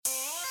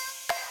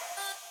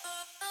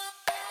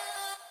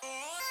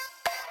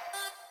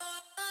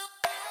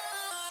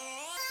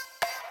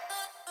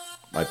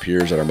my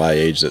peers that are my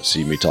age that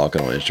see me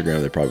talking on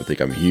Instagram, they probably think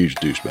I'm a huge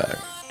douchebag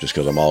just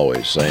because I'm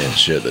always saying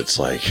shit that's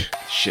like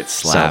shit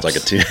slaps. Sounds like a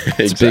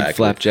It's exactly. big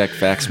flapjack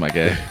facts, my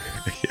guy.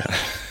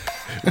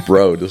 Yeah,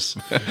 bro, this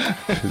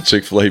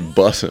Chick-fil-A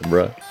bussin',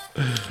 bro.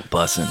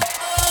 Bussin'.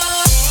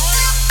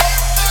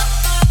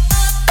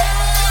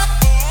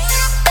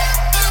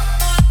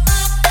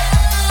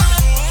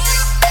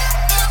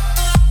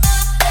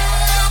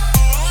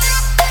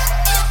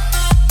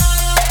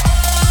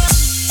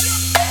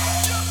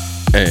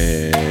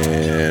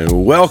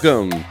 And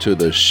welcome to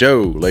the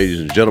show, ladies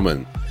and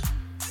gentlemen.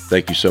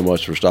 Thank you so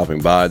much for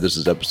stopping by. This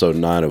is episode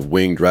 9 of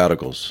Winged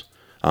Radicals.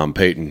 I'm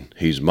Peyton.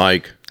 He's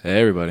Mike. Hey,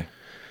 everybody.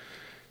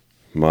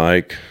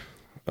 Mike,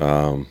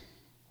 I'm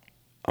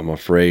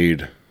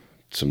afraid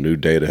some new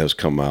data has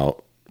come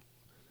out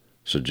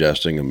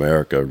suggesting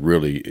America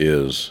really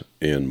is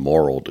in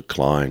moral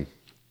decline.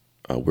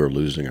 We're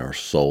losing our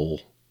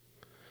soul.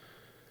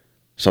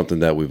 Something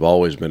that we've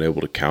always been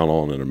able to count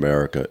on in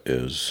America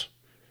is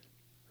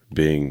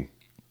being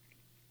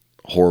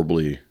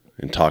horribly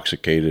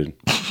intoxicated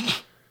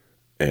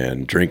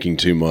and drinking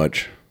too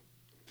much.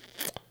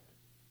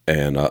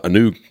 And a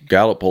new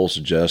Gallup poll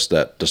suggests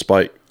that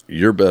despite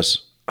your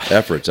best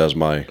efforts as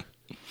my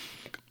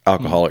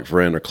alcoholic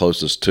friend or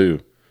closest to,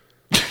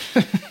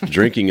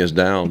 drinking is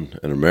down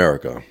in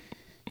America.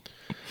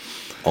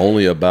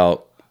 Only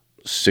about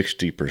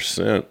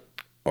 60%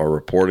 are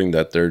reporting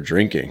that they're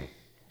drinking,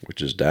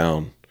 which is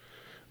down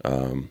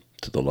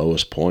to the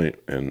lowest point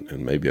in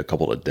maybe a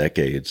couple of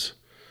decades.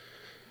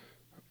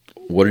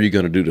 What are you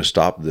going to do to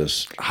stop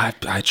this?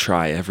 I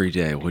try every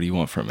day. What do you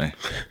want from me?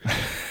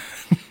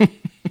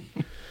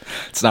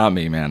 It's not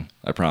me, man.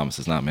 I promise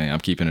it's not me. I'm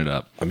keeping it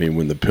up. I mean,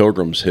 when the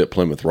Pilgrims hit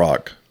Plymouth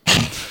Rock,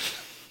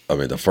 I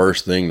mean, the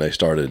first thing they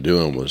started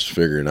doing was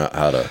figuring out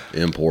how to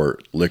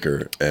import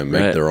liquor and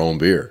make their own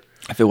beer.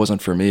 If it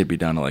wasn't for me, it'd be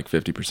down to like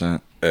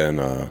 50%. And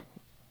I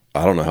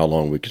don't know how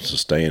long we can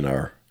sustain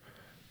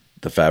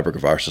the fabric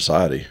of our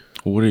society.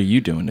 What are you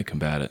doing to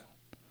combat it?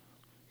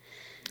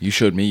 You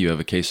showed me you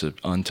have a case of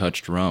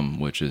untouched rum,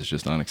 which is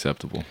just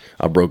unacceptable.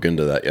 I broke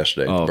into that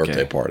yesterday at the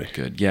birthday party.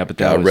 Good. Yeah, but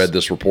I read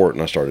this report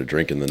and I started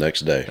drinking the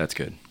next day. That's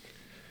good.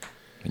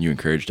 And you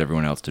encouraged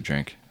everyone else to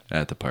drink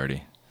at the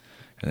party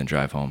and then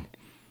drive home.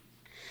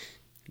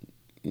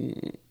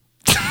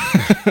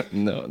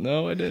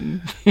 No, I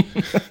didn't.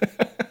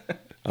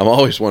 I'm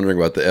always wondering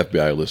about the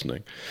FBI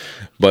listening.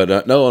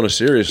 But no, on a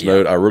serious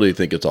note, I really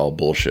think it's all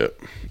bullshit.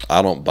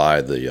 I don't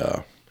buy the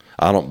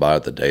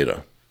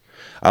data.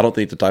 I don't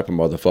think the type of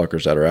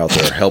motherfuckers that are out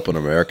there helping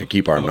America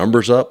keep our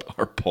numbers up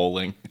are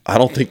polling. I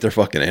don't think they're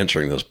fucking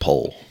answering this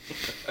poll.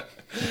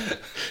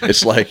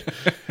 It's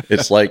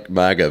like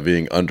MAGA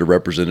being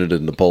underrepresented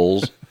in the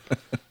polls.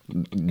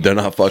 They're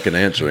not fucking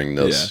answering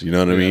this. Yeah, you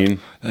know what I mean?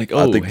 Like,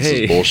 I think this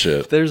is bullshit.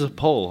 If there's a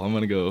poll, I'm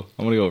gonna go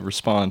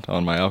respond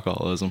on my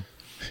alcoholism.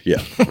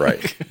 Yeah,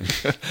 right.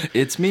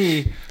 It's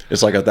me.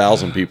 It's like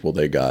 1,000 people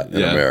they got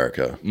in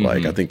America. Mm-hmm.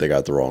 Like, I think they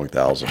got the wrong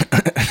 1,000.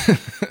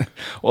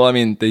 Well, I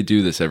mean, they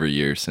do this every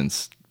year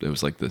since it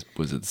was like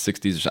was it the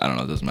 60s? I don't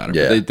know. It doesn't matter.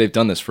 Yeah. But they've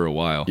done this for a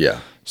while. Yeah.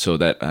 So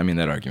that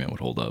argument would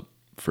hold up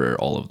for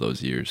all of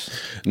those years.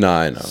 No,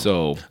 I know.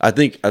 So I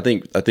think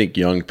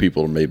young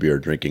people maybe are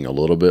drinking a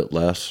little bit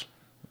less.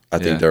 I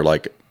think they're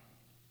like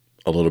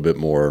a little bit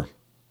more,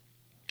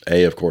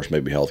 of course,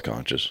 maybe health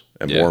conscious,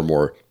 and more and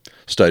more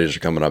studies are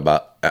coming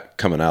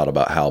out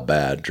about how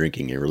bad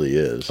drinking it really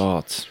is.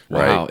 Oh,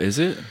 wow! Is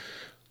it?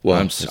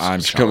 Well,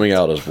 it's coming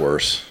out as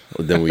worse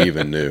than we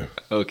even knew.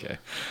 Okay,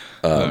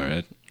 all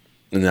right.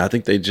 And I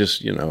think they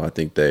just, I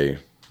think they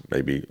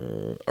maybe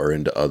are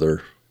into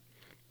other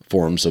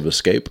forms of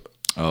escape.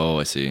 Oh,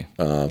 I see.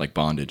 Like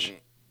bondage.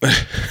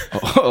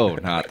 Oh,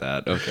 not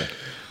that.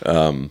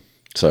 Okay.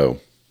 So,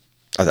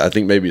 I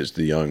think maybe it's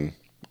the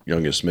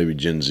youngest, maybe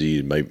Gen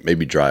Z,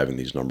 maybe driving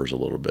these numbers a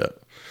little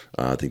bit.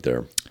 I think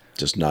they're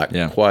just not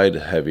quite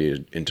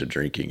heavy into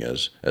drinking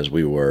as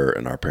we were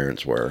and our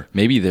parents were.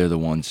 Maybe they're the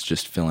ones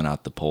just filling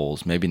out the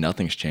polls. Maybe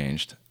nothing's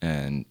changed.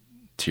 And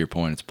to your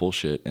point, it's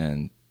bullshit.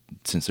 And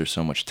since there's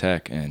so much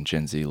tech and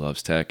Gen Z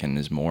loves tech and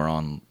is more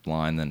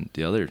online than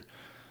the other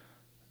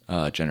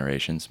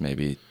generations,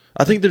 maybe.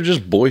 I think they're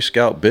just Boy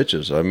Scout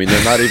bitches. I mean,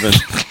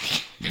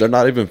 they're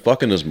not even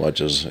fucking as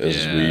much as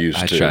we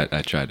used to.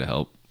 I tried to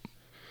help.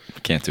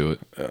 Can't do it.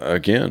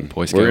 Again,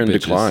 Boy Scout we're in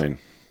bitches. decline.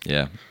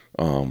 Yeah.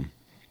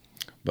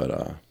 But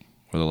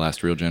we're the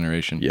last real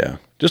generation. Yeah.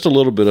 Just a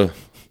little bit of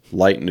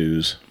light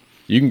news.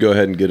 You can go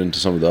ahead and get into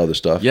some of the other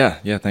stuff.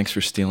 Yeah. Thanks for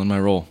stealing my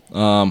role.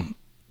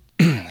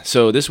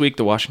 So this week,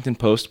 the Washington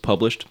Post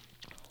published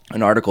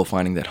an article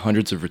finding that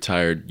hundreds of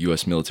retired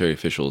U.S. military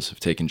officials have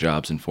taken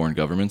jobs in foreign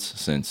governments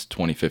since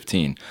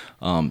 2015.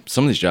 Some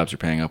of these jobs are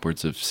paying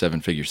upwards of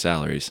 7-figure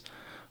salaries.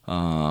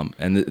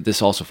 And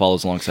this also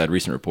follows alongside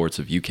recent reports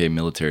of UK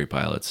military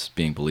pilots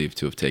being believed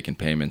to have taken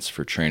payments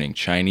for training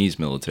Chinese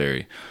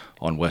military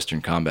on Western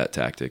combat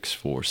tactics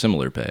for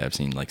similar pay. I've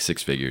seen like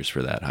 6 figures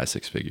for that, high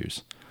 6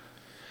 figures.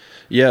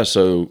 Yeah,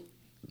 so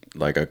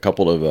like a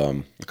couple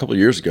of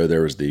years ago,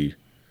 there was the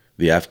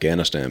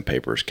Afghanistan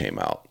papers came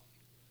out,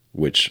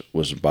 which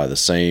was by the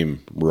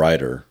same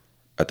writer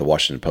at the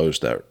Washington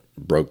Post that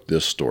broke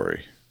this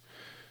story.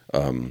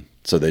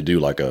 So they do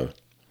like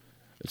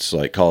it's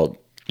like called,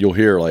 you'll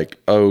hear like,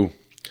 oh,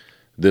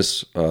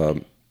 this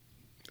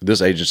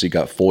agency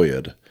got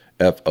FOIA'd,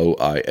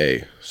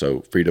 FOIA,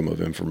 so Freedom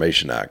of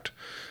Information Act.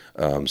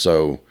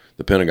 So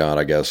the Pentagon,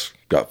 I guess,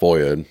 got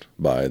FOIA'd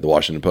by the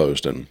Washington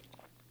Post, and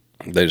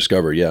they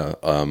discovered,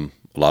 a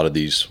lot of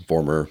these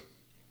former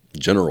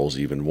generals,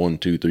 even 1,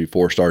 2, 3,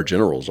 4-star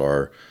generals,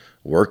 are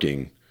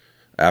working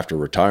after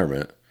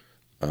retirement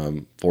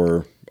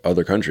for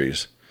other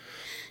countries.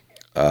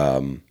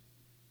 I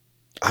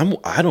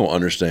don't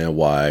understand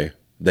why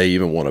they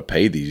even want to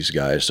pay these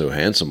guys so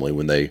handsomely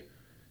when they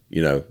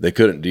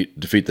couldn't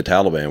defeat the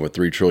Taliban with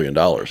 $3 trillion.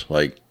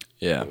 Like,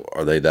 yeah,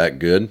 are they that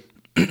good?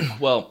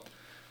 Well,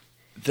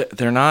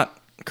 they're not.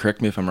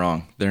 Correct me if I'm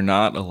wrong. They're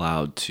not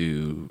allowed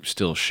to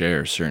still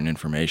share certain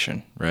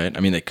information, right? I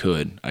mean, they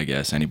could. I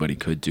guess anybody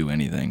could do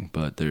anything,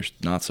 but they're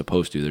not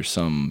supposed to. There's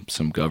some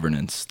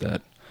governance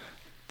that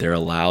they're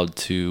allowed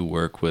to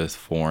work with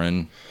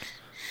foreign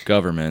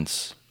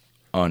governments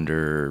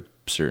under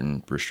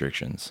certain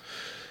restrictions.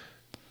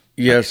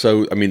 Yeah.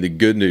 So, I mean, the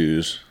good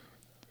news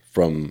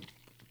from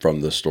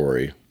the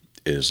story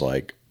is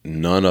like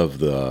none of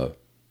the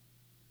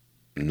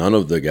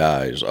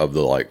guys of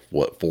the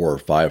 400 or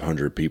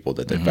 500 people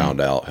that they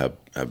found out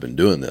have been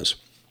doing this.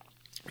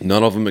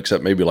 None of them,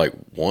 except maybe like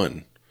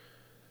one,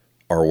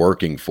 are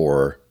working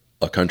for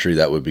a country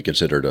that would be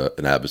considered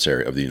an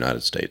adversary of the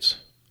United States.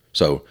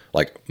 So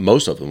like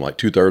most of them, like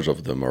 2/3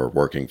 of them are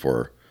working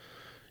for,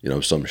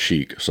 some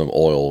sheik, some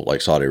oil, like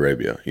Saudi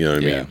Arabia. You know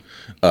what I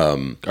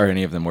mean? Are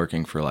any of them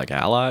working for like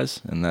allies,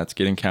 and that's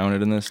getting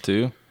counted in this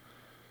too?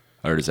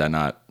 Or would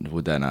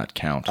that not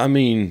count? I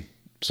mean,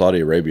 Saudi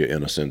Arabia,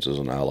 in a sense, is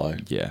an ally.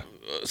 Yeah.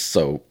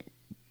 So,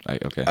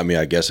 okay. I mean,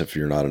 I guess if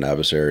you're not an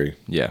adversary,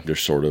 you're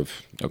sort of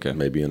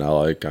maybe an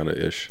ally kind of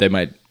ish. They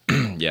might,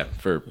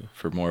 for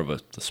more of a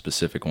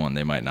specific one,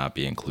 they might not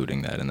be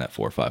including that in that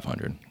 400 or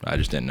 500. I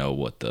just didn't know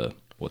what the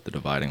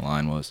dividing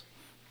line was,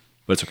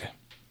 but it's okay.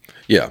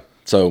 Yeah.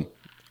 So,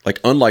 like,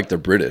 unlike the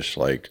British,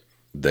 like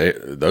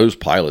those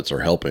pilots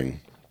are helping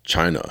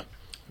China.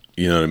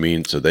 You know what I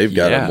mean? So they've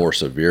got a more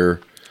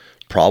severe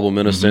problem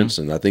in a sense,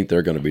 and I think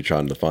they're going to be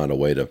trying to find a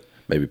way to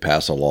maybe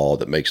pass a law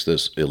that makes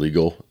this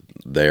illegal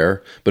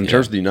there. But in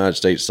terms of the United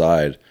States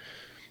side,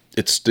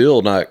 it's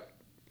still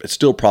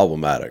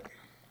problematic,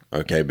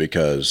 okay,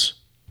 because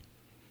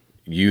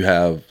you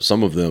have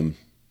some of them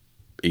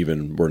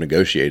even were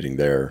negotiating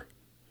their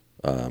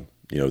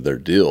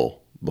deal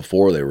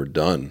before they were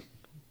done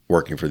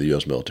working for the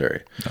U.S.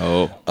 military.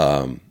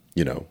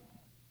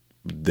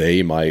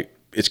 They might,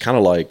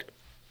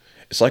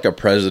 it's like a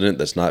president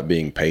that's not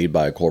being paid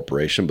by a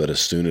corporation, but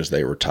as soon as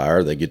they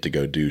retire, they get to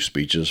go do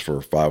speeches for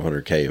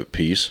 $500K a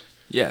piece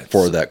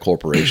for that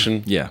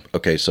corporation.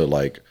 Okay, so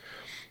like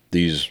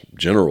these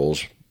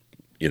generals,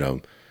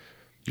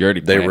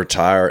 they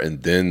retire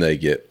and then they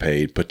get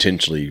paid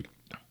potentially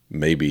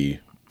maybe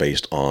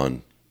based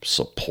on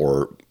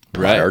support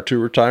prior to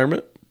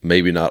retirement.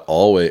 Maybe not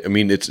always. I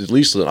mean, it's at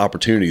least an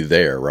opportunity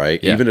there,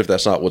 right? Yeah. Even if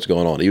that's not what's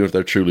going on, even if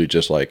they're truly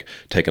just like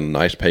taking a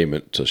nice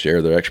payment to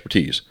share their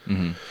expertise.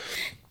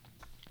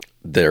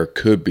 There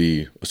could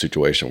be a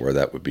situation where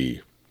that would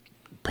be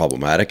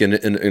problematic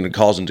and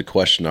cause into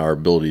question our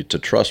ability to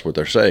trust what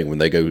they're saying when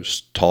they go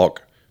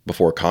talk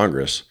before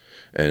Congress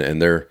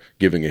and they're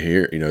giving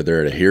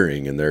they're at a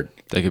hearing and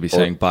they could be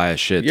saying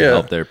biased shit to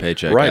help their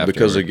paycheck. Right. Afterward.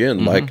 Because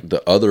again, like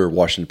the other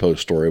Washington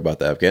Post story about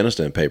the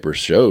Afghanistan papers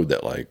showed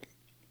that like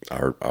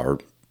our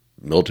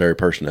military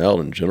personnel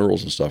and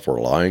generals and stuff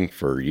were lying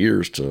for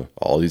years to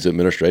all these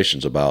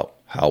administrations about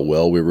how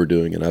well we were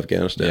doing in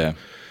Afghanistan. Yeah.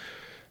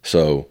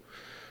 So,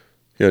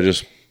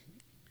 just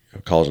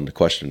calls into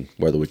question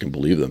whether we can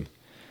believe them.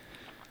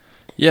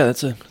 Yeah,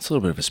 it's a little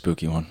bit of a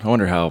spooky one. I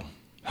wonder how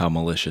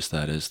malicious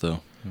that is,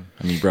 though.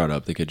 I mean, you brought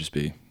up they could just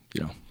be,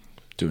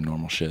 doing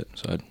normal shit.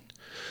 So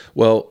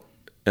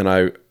and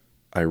I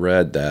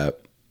read that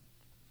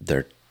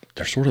they're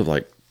sort of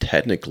like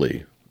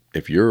technically,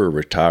 if you're a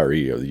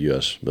retiree of the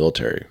U.S.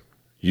 military,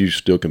 you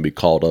still can be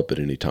called up at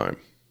any time.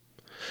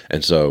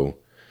 And so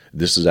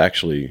this is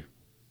actually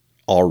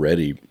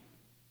already,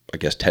 I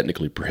guess,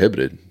 technically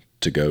prohibited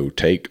to go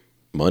take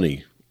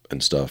money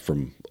and stuff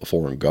from a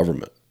foreign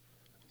government.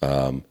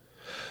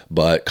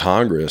 But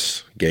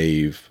Congress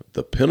gave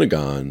the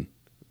Pentagon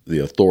the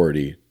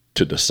authority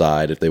to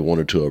decide if they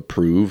wanted to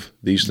approve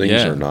these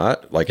things or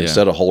not. Like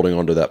instead of holding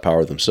onto that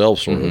power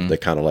themselves, sort of, they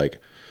kind of like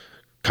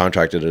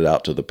contracted it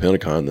out to the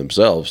Pentagon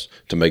themselves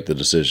to make the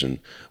decision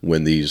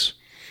when these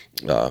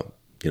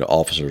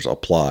officers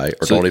apply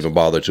or don't even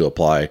bother to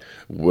apply,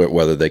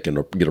 whether they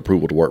can get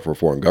approval to work for a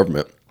foreign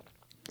government.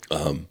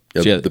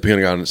 The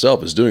Pentagon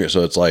itself is doing it,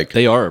 so it's like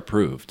they are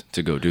approved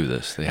to go do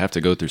this. They have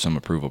to go through some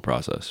approval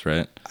process,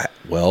 right? I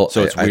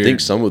think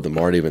some of them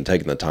aren't even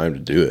taking the time to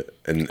do it,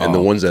 and the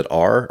ones that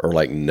are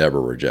like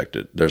never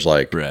rejected. There's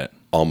like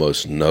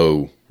almost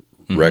no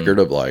record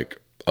of like,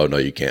 oh no,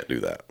 you can't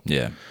do that.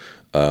 Yeah.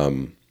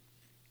 And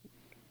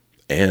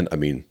I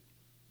mean,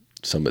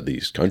 some of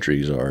these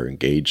countries are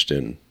engaged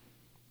in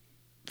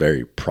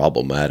very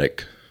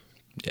problematic,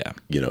 Yeah.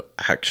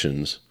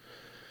 actions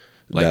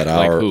Like, that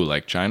like are who?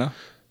 Like China?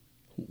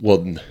 well.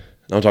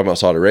 I'm talking about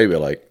Saudi Arabia,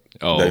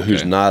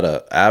 who's Okay. not an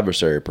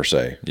adversary per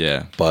se,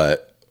 Yeah.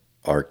 but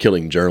are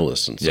killing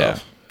journalists and Yeah.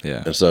 stuff.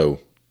 Yeah. And so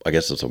I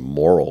guess it's a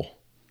moral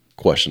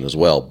question as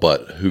well.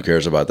 But who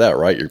cares about that,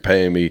 right? You're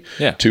paying me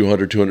Yeah.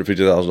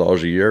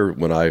 $250,000 a year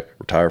when I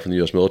retire from the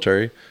U.S.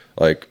 military.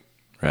 Like,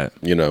 Right.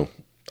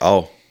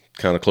 I'll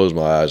kind of close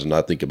my eyes and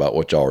not think about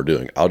what y'all are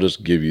doing. I'll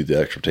just give you the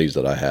expertise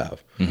that I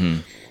have. Mm-hmm.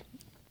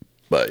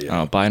 But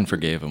yeah, Biden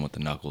forgave him with the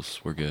knuckles.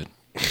 We're good.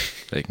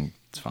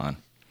 It's fine.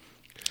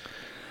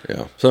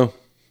 yeah. So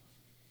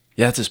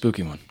Yeah, it's a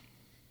spooky one.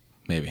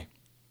 Maybe.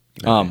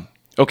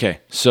 Okay,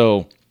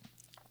 so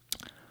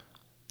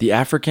the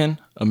African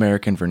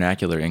American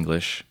Vernacular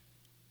English,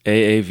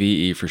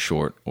 AAVE for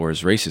short, or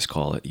as racists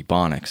call it,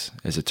 Ebonics,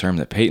 is a term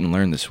that Peyton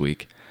learned this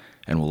week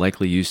and will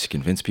likely use to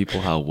convince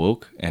people how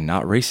woke and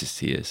not racist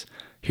he is.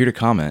 Here to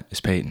comment is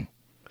Peyton.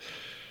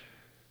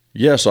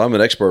 yeah, so I'm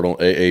an expert on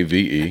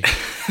AAVE.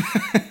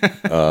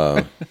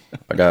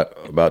 I got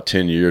about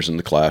 10 years in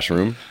the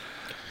classroom,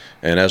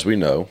 and as we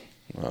know,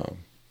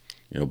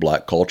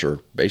 black culture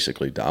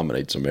basically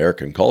dominates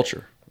American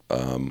culture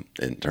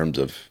in terms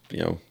of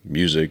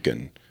music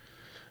and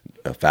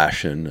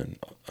fashion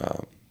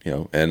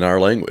and and our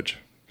language.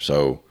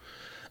 So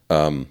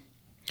I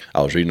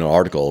was reading an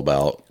article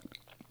about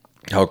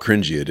how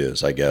cringy it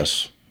is, I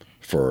guess,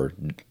 for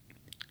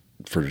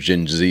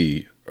Gen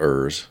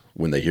Zers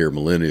when they hear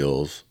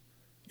millennials,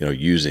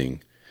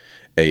 using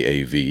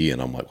AAVE,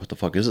 and I'm like, what the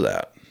fuck is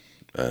that?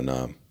 And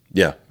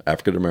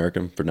African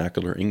American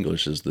Vernacular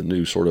English is the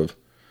new sort of,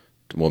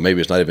 well,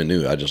 maybe it's not even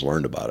new. I just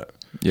learned about it.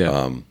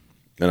 Yeah.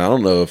 And I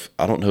don't know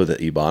that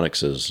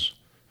Ebonics is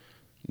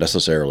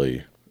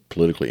necessarily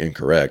politically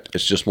incorrect.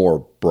 It's just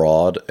more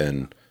broad,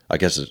 and I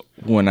guess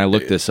When I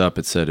looked this up,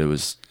 it said it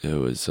was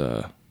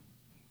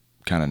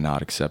kind of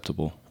not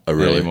acceptable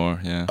really? anymore.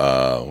 Yeah.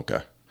 Okay.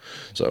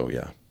 So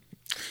yeah.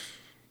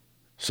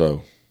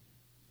 So.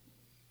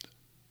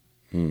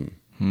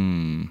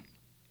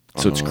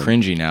 So it's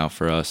cringy now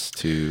for us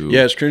to.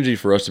 Yeah, it's cringy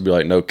for us to be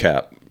like, no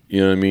cap.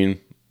 You know what I mean?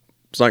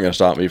 It's not going to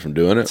stop me from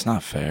doing it. It's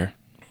not fair.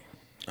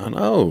 I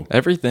know.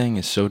 Everything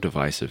is so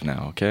divisive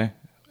now, okay?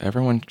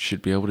 Everyone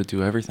should be able to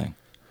do everything.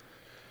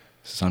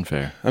 This is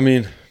unfair. I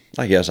mean,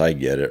 I guess I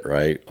get it,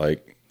 right?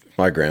 Like,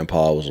 my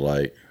grandpa was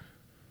like,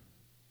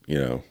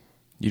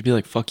 You'd be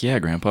like, fuck yeah,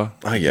 Grandpa.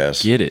 I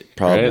guess. Get it.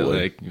 Probably.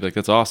 Right? Like, you'd be like,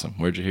 that's awesome.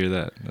 Where'd you hear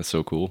that? That's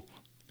so cool.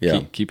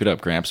 Yeah. Keep it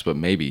up, Gramps, but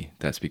maybe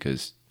that's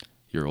because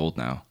you're old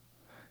now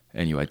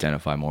and you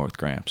identify more with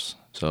Gramps.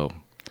 So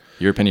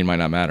your opinion might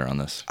not matter on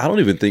this. I don't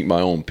even think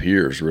my own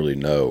peers really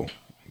know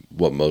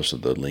what most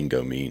of the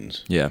lingo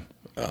means. Yeah.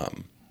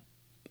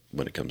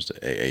 When it comes to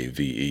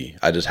AAVE.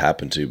 I just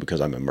happen to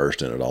because I'm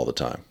immersed in it all the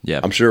time. Yeah.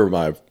 I'm sure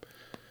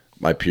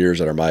my peers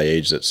that are my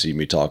age that see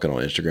me talking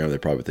on Instagram, they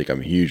probably think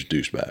I'm a huge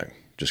douchebag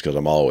just because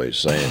I'm always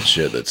saying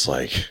shit that's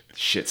like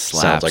shit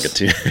slaps. sounds like a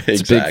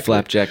It's exactly. big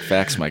flapjack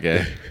facts, my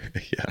guy.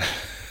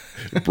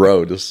 Yeah.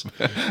 Bro, this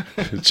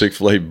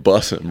Chick-fil-A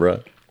bussin',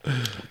 bro.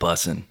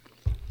 Bussin'.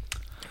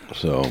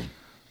 So,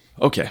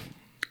 Okay.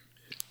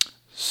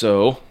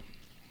 So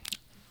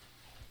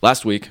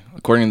last week,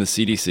 according to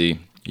the CDC,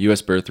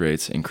 U.S. birth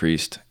rates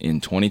increased in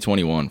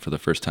 2021 for the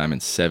first time in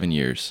 7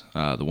 years.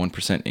 The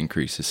 1%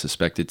 increase is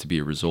suspected to be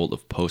a result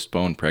of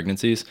postponed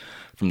pregnancies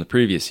from the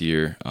previous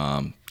year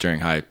during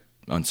high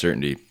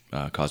uncertainty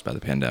caused by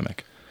the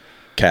pandemic.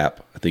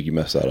 cap. I think you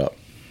messed that up.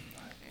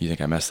 You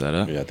think I messed that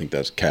up? Yeah, I think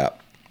that's cap.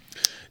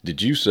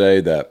 Did you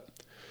say that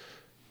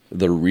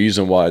the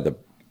reason why the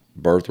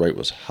birth rate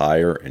was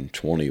higher in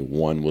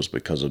 21 was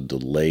because of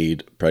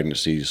delayed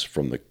pregnancies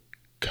from the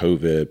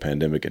COVID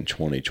pandemic in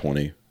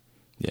 2020?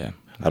 Yeah.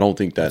 I don't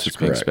think that's what's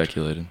correct. being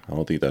speculated. I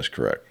don't think that's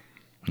correct.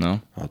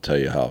 No? I'll tell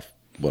you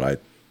what I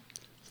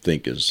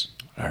think is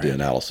the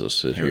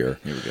analysis is here.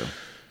 Here we go.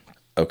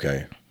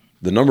 Okay.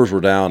 The numbers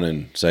were down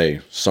in, say,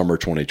 summer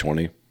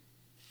 2020.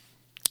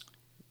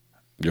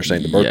 You're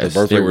saying the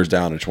birth rate was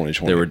down in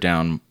 2020. They were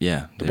down,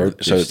 yeah.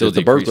 So if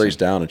the birth rate's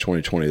down in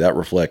 2020, that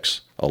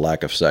reflects a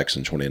lack of sex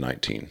in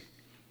 2019.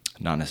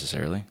 Not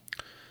necessarily.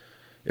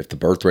 If the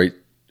birth rate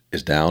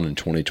is down in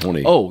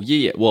 2020, oh,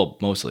 yeah. Well,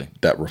 mostly.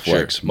 that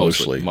reflects Sure.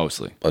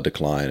 mostly a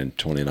decline in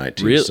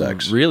 2019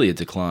 sex. Really a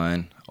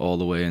decline all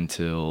the way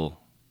until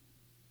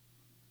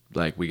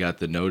like we got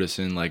the notice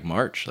in like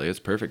March. Like it's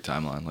perfect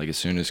timeline. Like as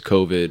soon as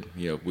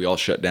COVID, we all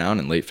shut down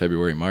in late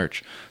February,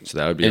 March. So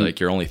that would be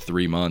like you're only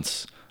 3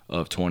 months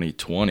of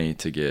 2020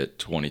 to get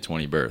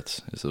 2020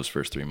 births. Is those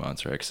first 3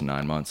 months, right? 'Cause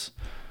 9 months.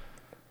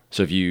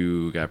 So if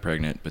you got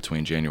pregnant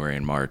between January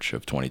and March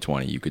of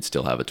 2020, you could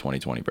still have a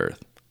 2020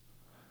 birth.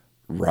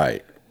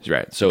 Right.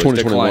 Right. So it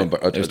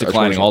was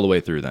declining all the way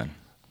through then.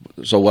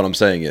 So what I'm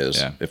saying is,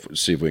 Yeah.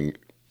 see if we can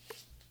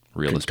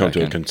Reel this come back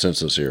to a in.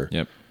 consensus here.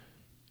 Yep.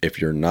 If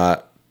you're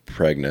not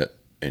pregnant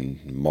in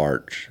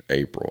March,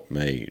 April,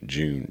 May,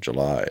 June,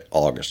 July,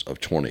 August of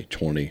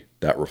 2020,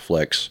 that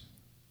reflects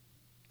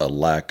a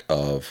lack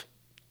of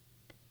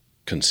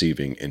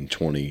conceiving in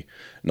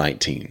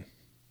 2019,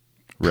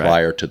 Right.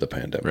 prior to the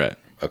pandemic. Right.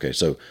 Okay,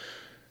 so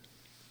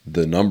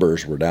the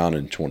numbers were down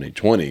in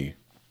 2020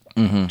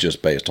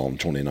 just based on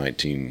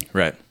 2019.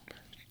 Right.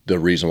 The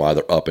reason why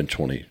they're up in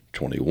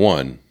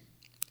 2021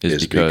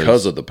 is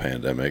because of the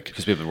pandemic.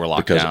 Because people were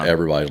locked because down.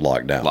 everybody's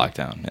locked down.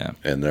 Lockdown, yeah.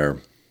 And they're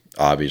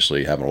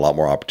obviously having a lot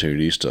more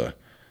opportunities to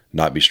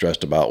not be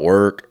stressed about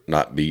work,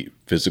 not be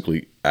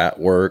physically at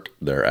work.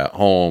 They're at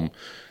home.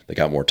 They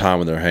got more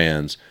time in their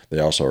hands. They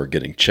also are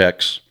getting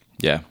checks.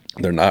 Yeah.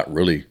 They're not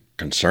really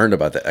concerned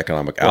about the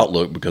economic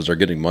outlook because they're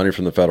getting money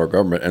from the federal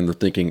government, and they're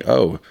thinking,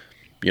 oh,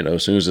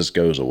 as soon as this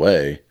goes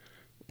away,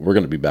 we're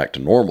going to be back to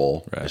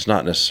normal. Right. It's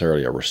not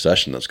necessarily a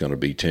recession that's going to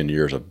be 10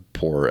 years of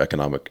poor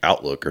economic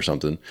outlook or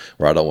something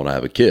where I don't want to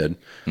have a kid.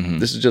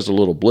 This is just a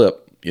little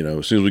blip.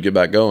 As soon as we get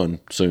back going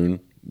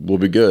soon, we'll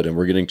be good. And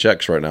we're getting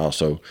checks right now.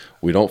 So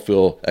we don't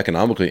feel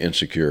economically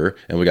insecure,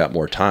 and we got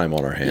more time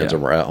on our hands,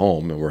 and we're at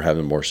home, and we're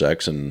having more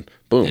sex, and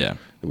boom,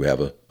 we have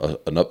an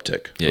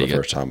uptick for the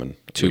first time in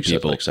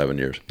like 7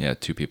 years. Yeah,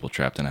 2 people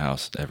trapped in a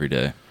house every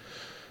day.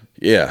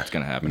 Yeah. It's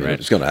going to happen, right?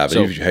 It's going to happen.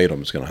 So, if you hate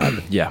them, it's going to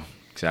happen. Yeah,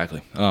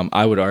 exactly.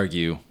 I would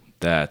argue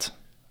that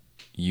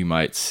you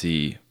might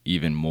see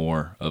even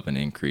more of an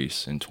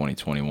increase in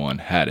 2021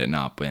 had it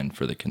not been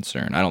for the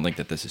concern. I don't think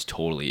that this is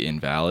totally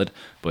invalid,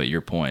 but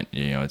your point,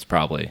 it's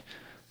probably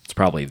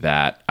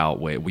that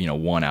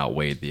one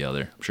outweighed the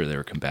other. I'm sure they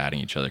were combating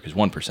each other because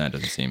 1%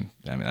 doesn't seem.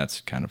 I mean,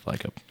 that's kind of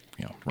like a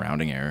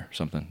rounding error or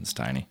something. It's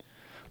tiny,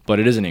 but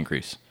it is an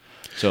increase.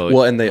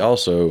 So and they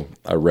also,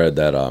 I read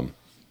that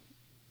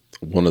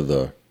one of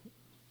the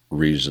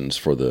reasons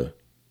for the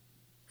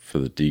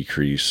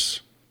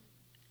decrease,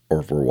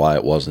 or for why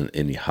it wasn't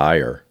any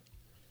higher,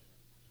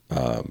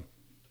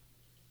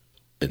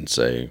 in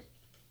say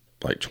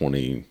like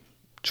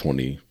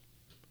 2020,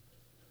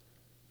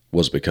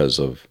 was because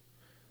of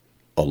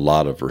a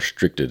lot of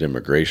restricted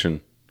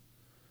immigration,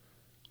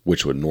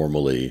 which would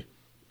normally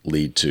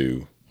lead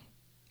to,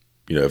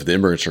 if the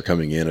immigrants are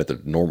coming in at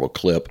the normal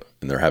clip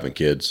and they're having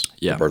kids,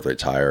 the birth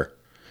rate's higher.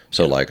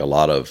 So like a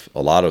lot of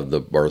the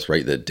birth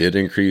rate that did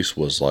increase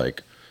was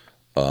like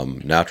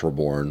natural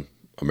born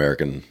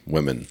American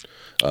women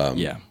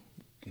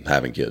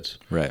having kids.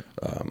 Right.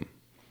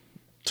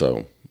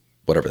 So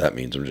whatever that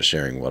means, I'm just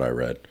sharing what I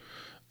read.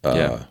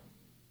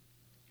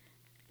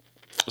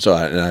 So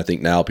I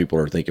think now people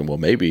are thinking, well,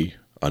 maybe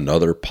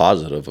another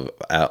positive of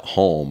at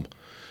home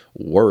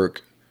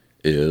work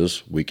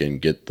is we can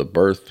get the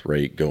birth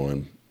rate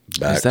going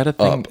back Is that a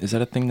thing? up. Is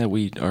that a thing that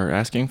we are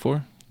asking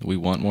for? We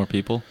want more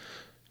people?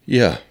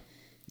 Yeah.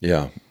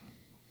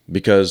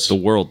 Because The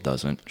world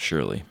doesn't,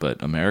 surely,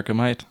 but America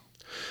might?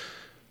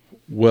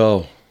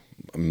 well,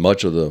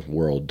 much of the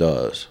world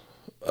does,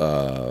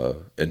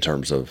 in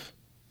terms of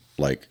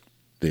like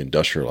the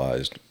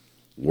industrialized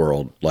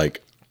world.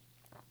 Like,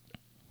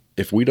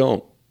 if we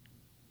don't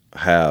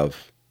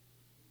have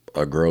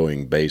a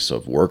growing base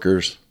of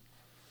workers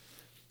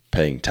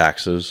paying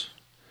taxes,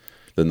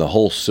 then the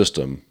whole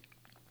system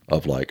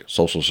of like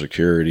Social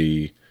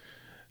Security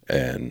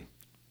and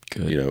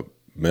Good.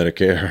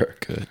 Medicare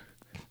Good.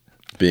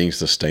 being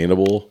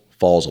sustainable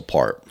falls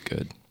apart.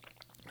 Good.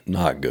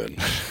 Not good.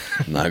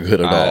 Not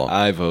good at all.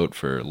 I vote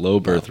for low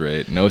birth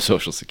rate, no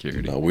Social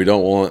Security. No, we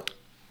don't want,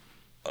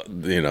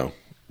 we don't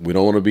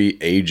want to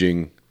be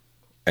aging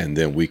and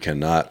then we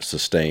cannot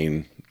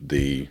sustain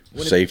the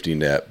safety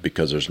net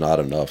because there's not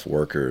enough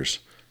workers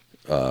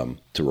to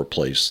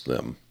replace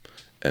them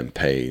and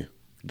pay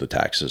the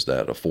taxes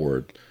that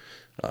afford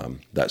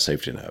that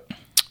safety net.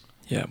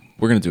 Yeah,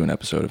 we're going to do an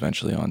episode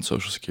eventually on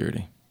Social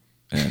Security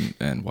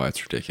and why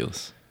it's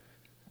ridiculous,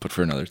 but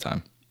for another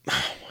time.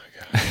 Oh my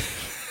God!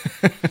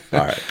 All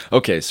right.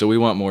 Okay, so we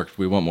want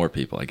more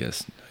people, I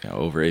guess.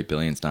 Over 8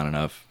 billion is not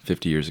enough.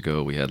 50 years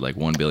ago, we had like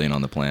 1 billion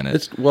on the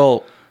planet.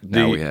 Now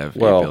we have 8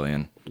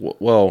 billion.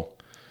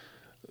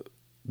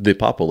 The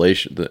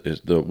population,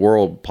 the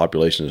world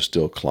population is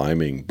still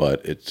climbing,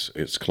 but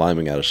it's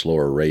climbing at a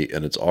slower rate,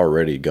 and it's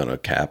already going to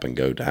cap and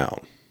go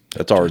down.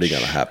 That's already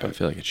going to happen. I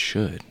feel like it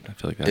should. I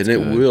feel like that's and it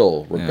good.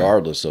 will,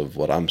 regardless of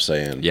what I'm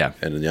saying. Yeah.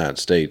 And in the United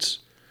States,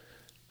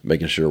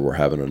 making sure we're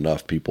having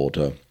enough people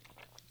to,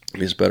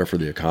 it's better for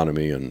the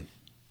economy, and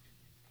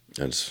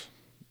it's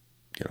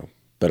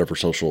better for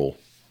social.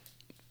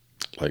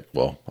 Like,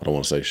 well, I don't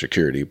want to say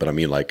security, but I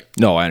mean like,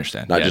 no, I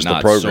understand. Not just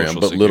the program,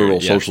 but literal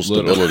social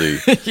stability.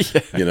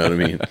 Yeah. You know what I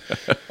mean?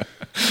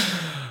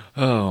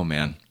 Oh,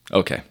 man.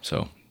 Okay,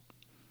 so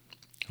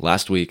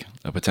last week,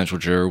 a potential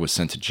juror was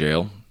sent to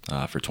jail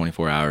for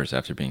 24 hours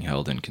after being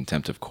held in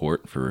contempt of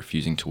court for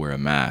refusing to wear a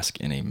mask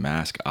in a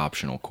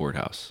mask-optional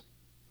courthouse.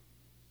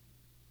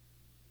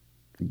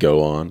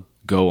 Go on.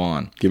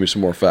 Give me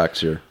some more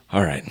facts here.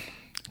 All right.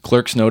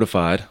 Clerks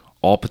notified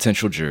all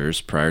potential jurors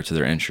prior to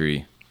their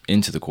entry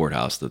into the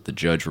courthouse that the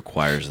judge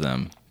requires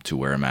them to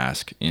wear a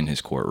mask in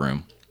his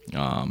courtroom.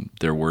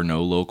 There were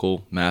no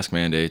local mask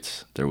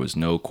mandates. There was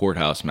no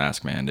courthouse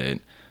mask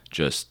mandate.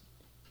 Just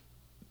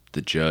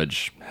the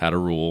judge had a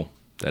rule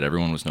that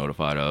everyone was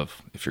notified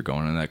of. If you're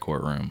going in that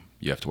courtroom,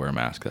 you have to wear a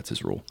mask. That's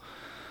his rule.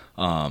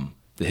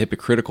 The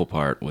hypocritical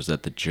part was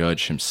that the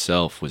judge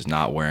himself was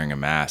not wearing a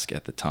mask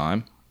at the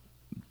time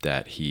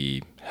that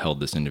he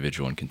held this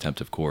individual in contempt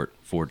of court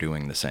for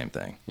doing the same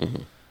thing.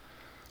 Mm-hmm.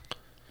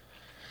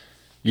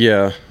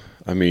 Yeah,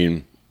 I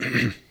mean,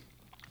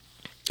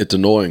 it's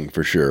annoying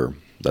for sure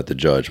that the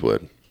judge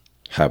would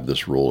have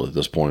this rule at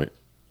this point,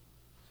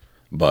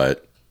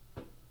 but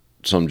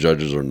some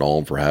judges are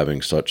known for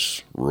having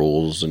such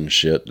rules and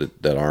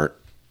shit that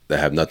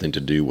have nothing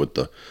to do with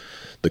the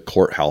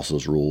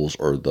courthouse's rules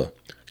or the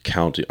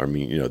county. I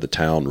mean, the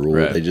town rule.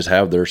 Right. They just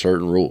have their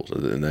certain rules,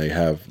 and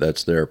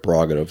that's their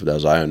prerogative,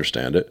 as I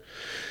understand it.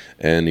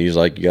 And he's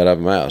like, you gotta have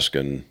a mask,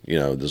 and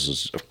this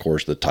is of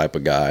course the type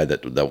of guy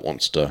that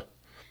wants to,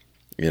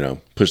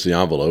 push the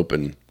envelope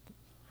and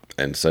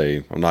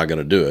say, I'm not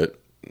gonna do it.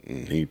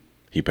 And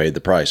he paid the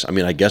price. I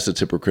mean, I guess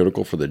it's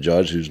hypocritical for the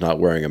judge who's not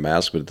wearing a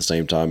mask, but at the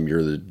same time,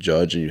 you're the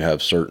judge and you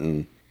have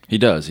certain. He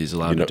does. He's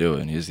allowed to do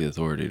it, and he has the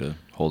authority to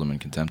hold him in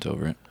contempt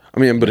over it. I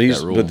mean, but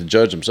the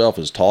judge himself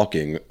is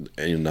talking,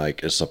 and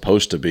is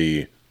supposed to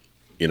be,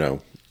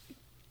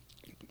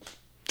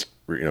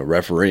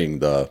 refereeing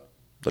the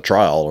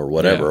trial or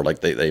whatever. Yeah. Like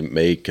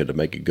they could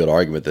make a good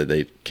argument that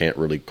they can't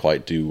really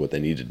quite do what they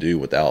need to do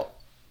without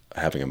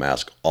having a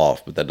mask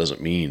off, but that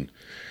doesn't mean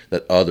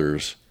that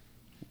others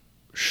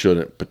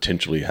shouldn't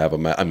potentially have a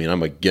mask. I mean,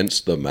 I'm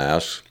against the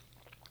mask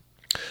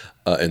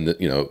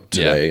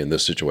today in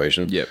this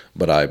situation. Yep.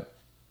 But I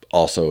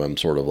also am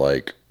sort of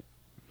like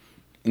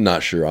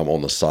not sure I'm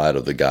on the side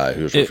of the guy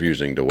who's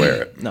refusing to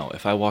wear it. No,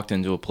 if I walked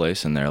into a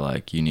place and they're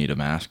like, you need a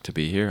mask to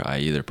be here, I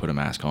either put a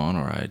mask on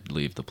or I'd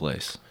leave the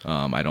place.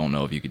 I don't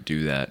know if you could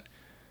do that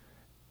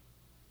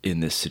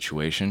in this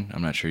situation.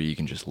 I'm not sure you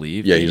can just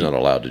leave. Yeah, he's not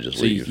allowed to just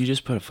leave. You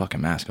just put a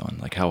fucking mask on.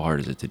 Like, how hard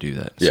is it to do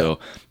that? Yeah. So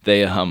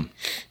they,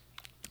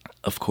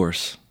 of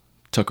course,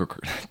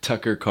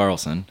 Tucker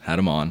Carlson had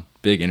him on.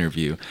 Big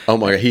interview. Oh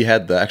my God, he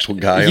had the actual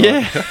guy on.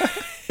 Yeah.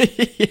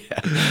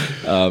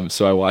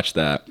 So I watched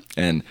that,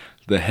 and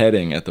the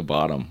heading at the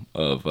bottom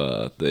of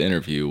the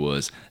interview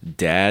was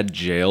 "Dad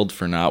jailed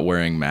for not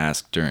wearing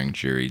mask during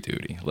jury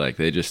duty." Like,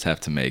 they just have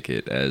to make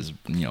it as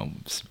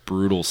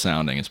brutal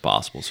sounding as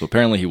possible. So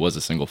apparently he was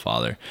a single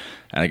father,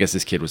 and I guess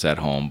his kid was at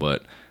home,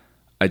 but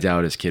I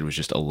doubt his kid was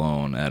just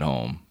alone at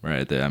home,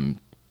 right?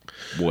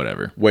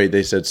 Whatever. Wait,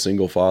 they said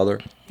single father?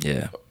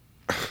 Yeah.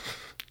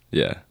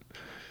 Yeah.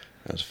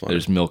 That's funny.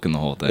 There's milk in the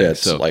whole thing. Yeah,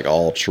 it's like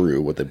all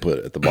true what they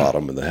put at the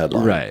bottom in the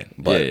headline. Right.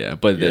 But, yeah.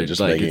 But they're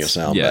just like, making it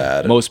sound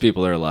bad. Most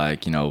people are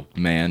like,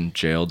 man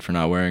jailed for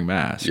not wearing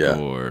mask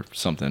or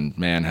something,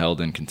 man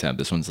held in contempt.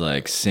 This one's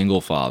like single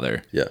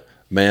father. Yeah.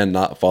 Man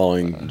not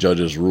following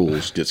judge's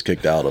rules gets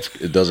kicked out of.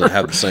 It doesn't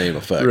have the same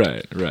effect.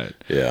 Right.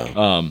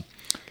 Yeah.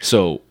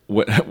 So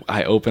what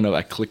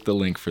I clicked the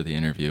link for the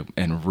interview,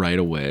 and right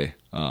away,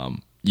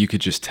 you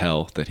could just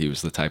tell that he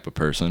was the type of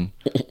person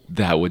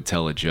that would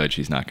tell a judge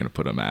he's not going to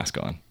put a mask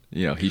on.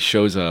 He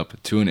shows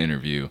up to an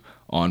interview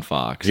on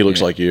Fox. He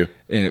looks like you.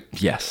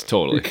 Yes,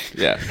 totally.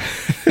 Yeah.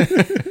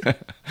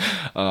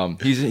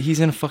 He's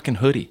in a fucking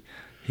hoodie.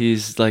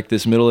 He's like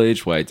this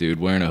middle-aged white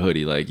dude wearing a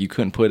hoodie. Like, you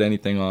couldn't put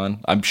anything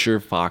on. I'm sure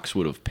Fox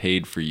would have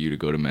paid for you to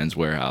go to Men's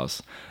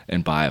Warehouse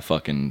and buy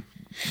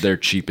their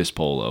cheapest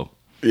polo.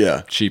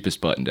 Yeah. Cheapest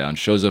button down.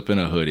 Shows up in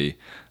a hoodie,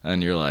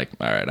 and you're like,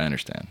 all right, I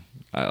understand.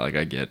 I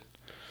get.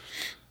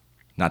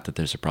 Not that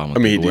there's a problem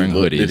with people wearing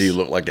hoodies. Did he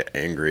look like an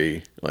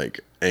angry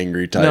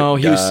type? No,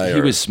 he guy,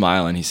 was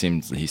smiling. He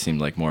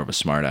seemed like more of a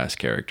smart ass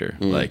character.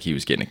 Like, he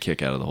was getting a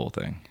kick out of the whole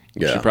thing.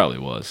 Which he probably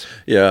was.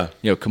 Yeah.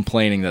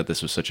 Complaining that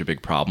this was such a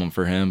big problem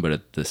for him, but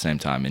at the same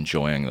time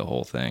enjoying the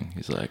whole thing.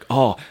 He's like,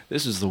 "Oh,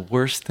 this is the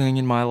worst thing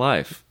in my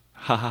life."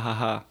 Ha ha ha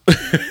ha.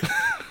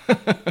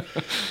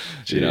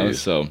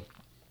 So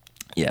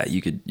yeah,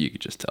 you could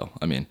just tell.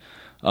 I mean,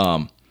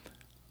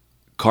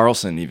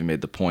 Carlson even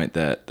made the point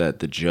that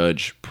the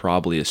judge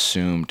probably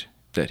assumed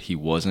that he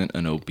wasn't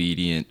an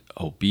obedient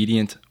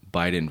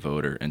Biden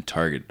voter and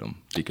targeted him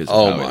because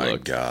of how he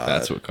looked. God.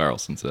 That's what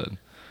Carlson said.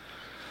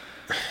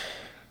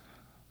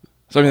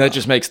 So, I mean, that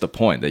just makes the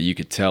point that you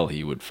could tell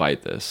he would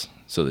fight this.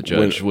 So the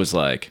judge was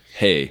like,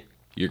 hey,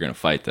 you're going to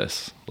fight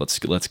this. Let's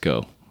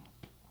go.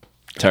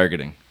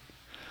 Targeting.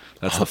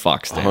 That's the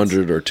Fox stance.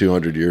 100 or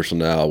 200 years from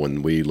now,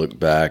 when we look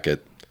back at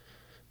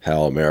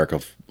how America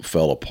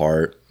fell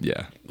apart,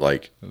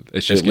 like,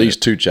 it's just at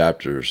least 2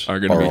 chapters are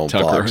going to be on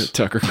Fox.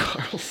 Tucker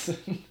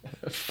Carlson.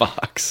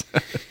 Fox.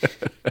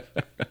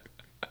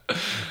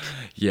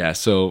 Yeah,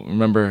 so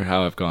remember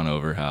how I've gone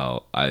over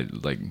how I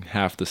like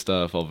half the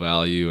stuff I'll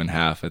value and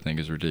half I think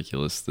is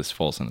ridiculous. This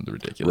falls into the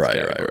ridiculous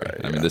category.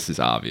 Right. I mean, this is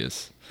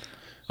obvious.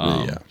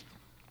 Yeah.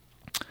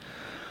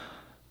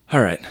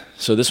 All right,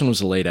 so this one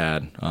was a late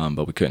ad,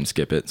 but we couldn't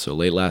skip it. So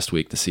late last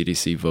week, the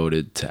CDC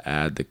voted to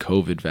add the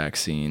COVID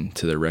vaccine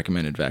to their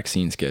recommended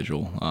vaccine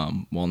schedule.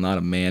 While not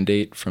a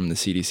mandate from the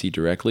CDC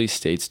directly,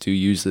 states do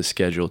use this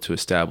schedule to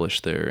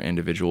establish their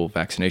individual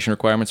vaccination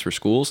requirements for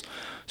schools.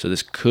 So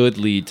this could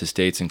lead to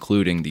states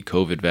including the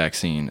COVID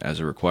vaccine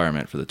as a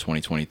requirement for the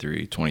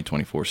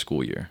 2023-2024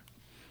 school year.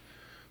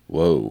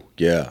 Whoa,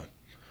 yeah.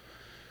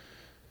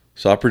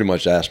 So I pretty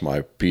much asked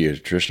my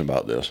pediatrician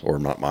about this, or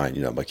not mine,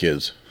 my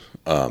kids.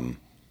 And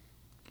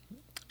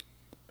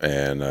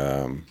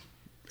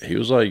he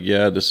was like,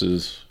 yeah, this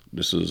is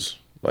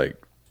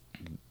like,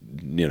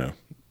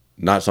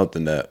 not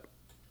something that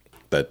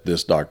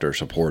this doctor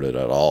supported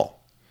at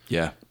all.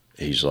 Yeah.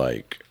 He's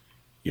like,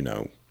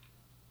 well,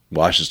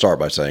 I should start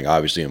by saying,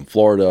 obviously in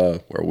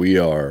Florida, where we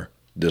are,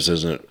 this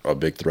isn't a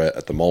big threat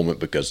at the moment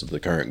because of the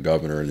current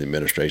governor and the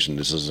administration.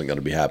 This isn't going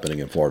to be happening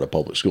in Florida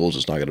public schools.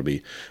 It's not going to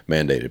be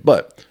mandated.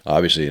 But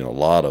obviously in a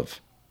lot of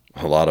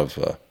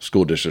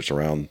school districts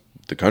around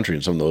the country,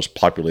 in some of those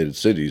populated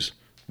cities,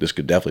 this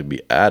could definitely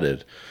be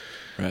added.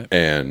 Right.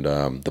 And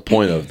the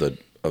point of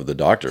the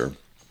doctor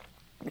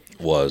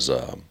was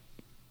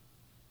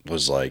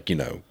like,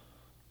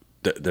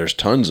 there's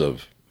tons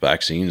of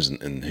vaccines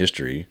in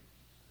history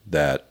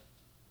that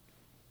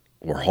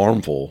were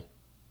harmful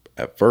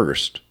at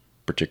first,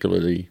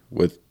 particularly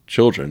with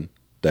children,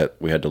 that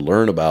we had to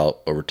learn about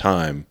over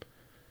time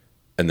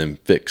and then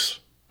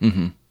fix.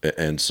 Mm-hmm.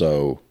 And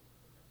so,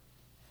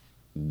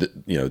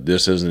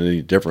 this isn't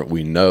any different.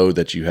 We know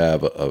that you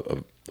have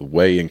a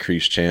way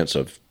increased chance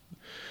of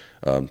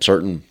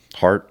certain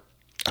heart,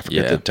 I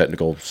forget the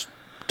technical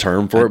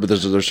term for it, but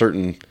there's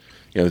certain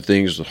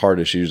things with heart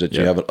issues that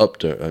you have an up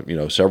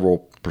to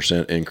several %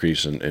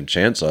 increase in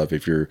chance of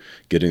if you're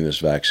getting this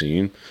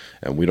vaccine.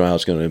 And we know how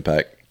it's going to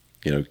impact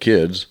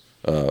kids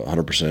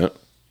 100%.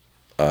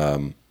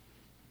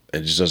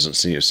 It just doesn't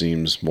seem, it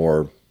seems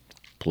more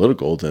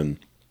political than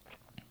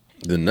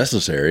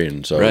necessary.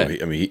 And so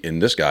right.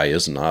 And this guy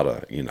is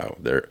not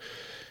they're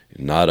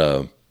not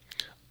a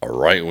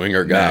right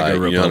winger guy,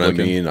 you know what I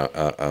mean?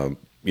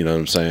 You know what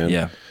I'm saying?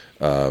 Yeah.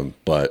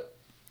 But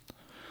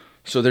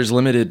so there's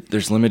limited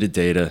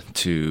data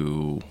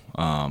to,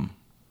 I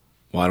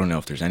don't know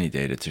if there's any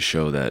data to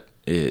show that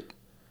it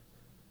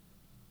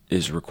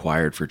is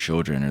required for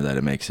children or that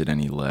it makes it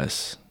any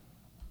less.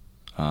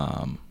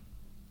 I'm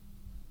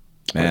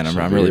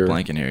really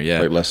blanking here.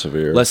 Yeah. Like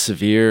less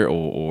severe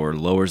or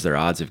lowers their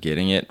odds of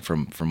getting it.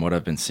 From what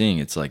I've been seeing,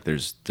 it's like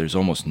there's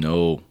almost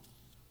no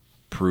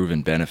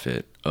proven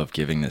benefit of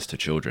giving this to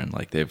children.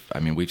 Like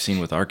we've seen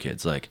with our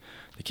kids, like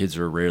the kids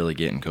are rarely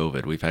getting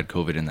COVID. We've had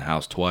COVID in the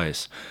house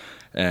twice,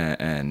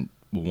 and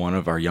one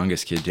of our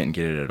youngest kids didn't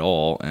get it at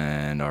all,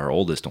 and our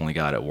oldest only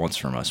got it once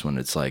from us when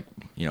it's like,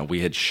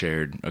 we had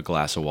shared a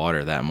glass of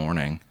water that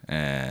morning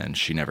and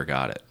she never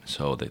got it.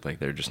 So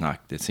they're just not,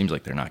 it seems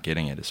like they're not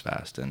getting it as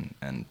fast, and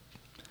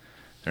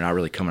they're not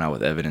really coming out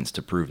with evidence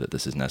to prove that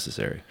this is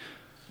necessary.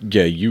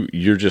 Yeah,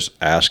 you're just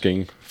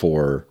asking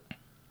for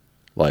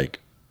like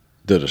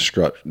the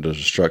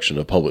destruction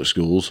of public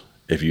schools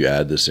if you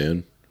add this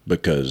in,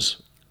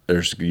 because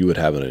you would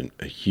have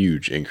a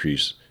huge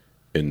increase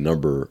in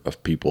number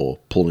of people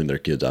pulling their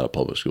kids out of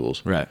public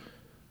schools. Right.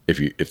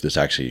 If this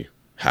actually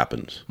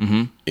happens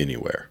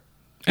anywhere.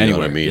 You know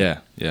what I mean?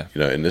 Yeah.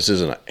 And this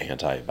isn't an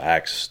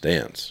anti-vax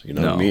stance. You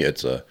know what I No. mean?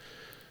 It's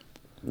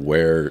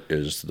where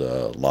is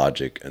the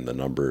logic and the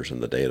numbers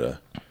and the data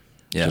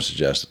to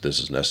suggest that this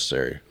is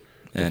necessary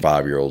for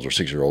 5-year-olds or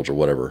 6-year-olds or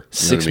whatever.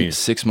 You know what I mean?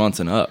 6 months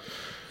and up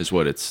is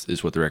what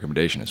the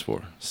recommendation is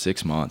for.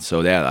 6 months. So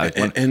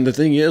and the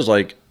thing is,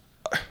 like,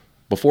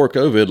 before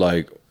COVID,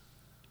 like,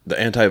 the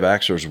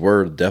anti-vaxxers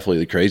were definitely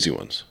the crazy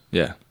ones.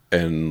 Yeah.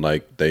 And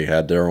like they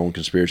had their own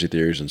conspiracy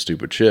theories and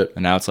stupid shit.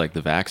 And now it's like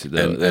the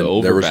and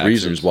there was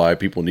reasons why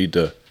people need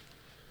to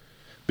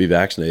be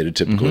vaccinated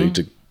typically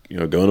to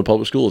go into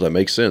public schools. That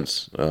makes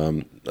sense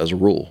as a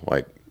rule.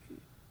 Like,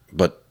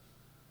 but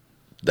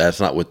that's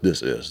not what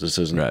this is. This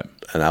isn't an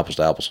apples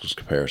to apples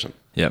comparison.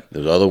 Yep.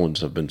 There's other ones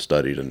have been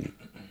studied and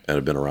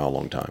have been around a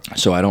long time.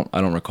 So I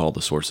don't recall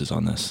the sources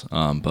on this,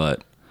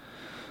 but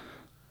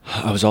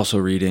I was also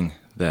reading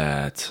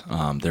that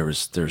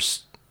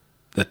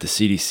that the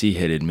CDC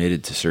had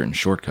admitted to certain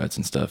shortcuts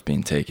and stuff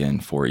being taken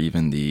for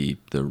even the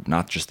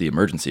not just the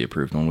emergency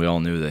approved one. We all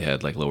knew they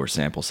had like lower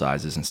sample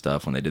sizes and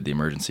stuff when they did the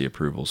emergency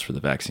approvals for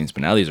the vaccines,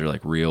 but now these are like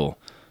real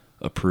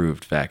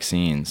approved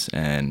vaccines,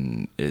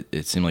 and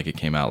it seemed like it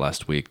came out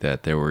last week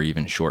that there were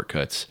even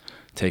shortcuts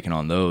taken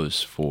on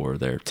those for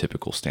their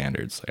typical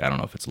standards. Like, I don't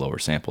know if it's lower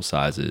sample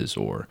sizes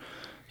or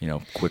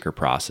quicker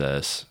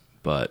process,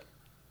 but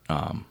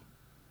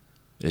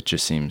it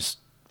just seems,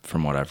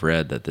 from what I've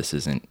read, that this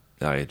isn't.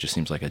 It just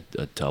seems like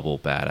a double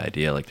bad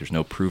idea. Like, there's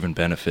no proven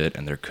benefit,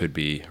 and there could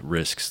be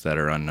risks that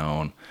are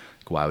unknown.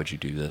 Like, why would you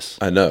do this?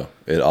 I know.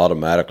 It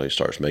automatically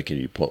starts making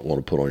you want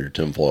to put on your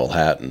tinfoil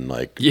hat and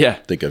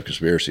think of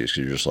conspiracies, because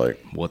you're just like,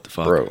 what the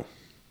fuck, bro?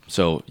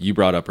 So you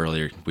brought up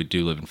earlier, we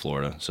do live in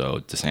Florida,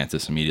 so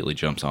DeSantis immediately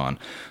jumps on.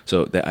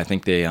 So I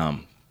think the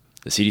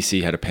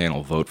CDC had a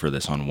panel vote for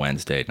this on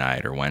Wednesday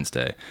night or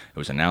Wednesday. It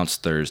was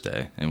announced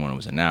Thursday, and when it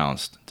was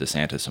announced,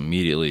 DeSantis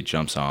immediately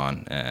jumps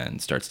on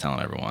and starts telling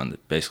everyone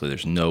that basically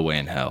there's no way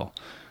in hell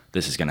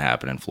this is going to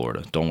happen in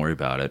Florida. Don't worry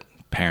about it.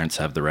 Parents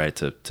have the right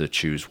to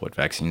choose what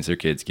vaccines their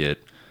kids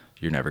get.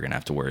 You're never going to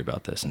have to worry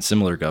about this. And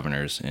similar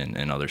governors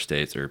in other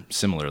states, or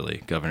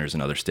similarly, governors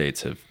in other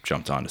states have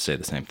jumped on to say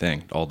the same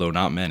thing, although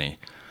not many.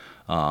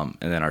 And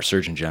then our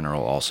Surgeon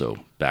General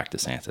also backed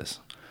DeSantis.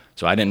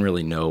 So I didn't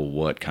really know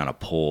what kind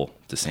of pull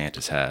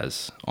DeSantis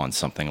has on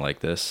something like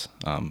this.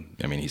 I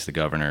mean, he's the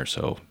governor,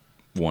 so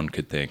one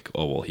could think,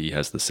 oh, well, he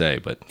has the say,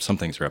 but some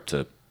things are up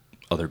to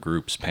other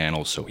groups,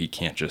 panels, so he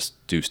can't just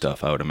do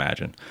stuff, I would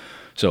imagine.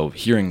 So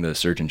hearing the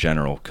Surgeon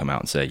General come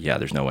out and say, yeah,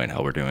 there's no way in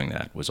hell we're doing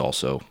that was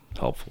also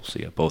helpful. So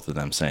yeah, both of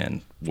them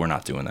saying, we're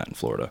not doing that in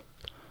Florida.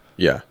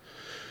 Yeah.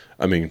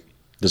 I mean,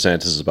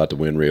 DeSantis is about to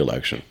win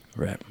re-election.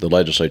 Right. The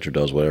legislature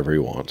does whatever he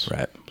wants.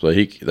 Right. So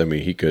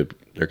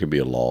there could be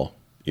a law,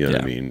 you know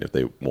what I mean, if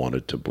they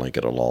wanted to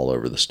blanket a law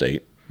over the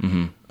state.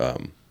 Mm-hmm.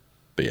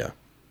 But yeah,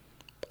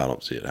 I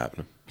don't see it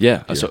happening.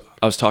 Yeah. So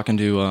I was talking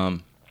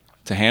to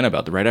Hannah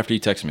about right after you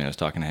texted me, I was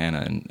talking to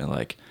Hannah and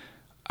like,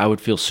 I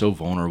would feel so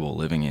vulnerable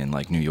living in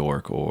like New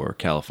York or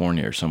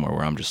California or somewhere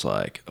where I'm just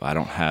like, I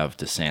don't have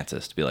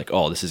DeSantis to be like,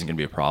 oh, this isn't going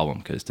to be a problem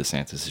because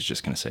DeSantis is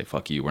just going to say,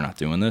 fuck you, we're not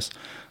doing this.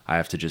 I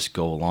have to just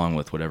go along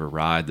with whatever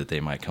ride that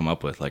they might come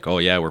up with. Like, oh,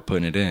 yeah, we're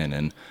putting it in.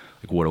 And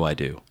like, what do I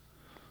do?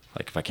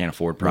 Like, if I can't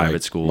afford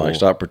private school. Mike,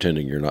 stop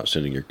pretending you're not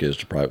sending your kids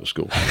to private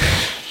school.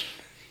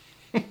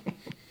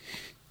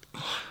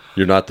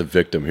 You're not the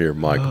victim here,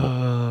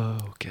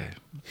 Michael. Okay.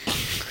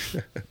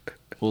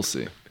 We'll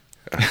see.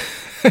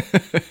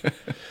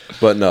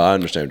 But no, I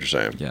understand what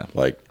you're saying. Yeah.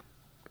 Like,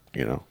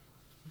 you know,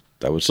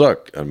 that would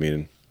suck. I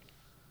mean,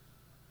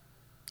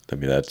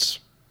 that's.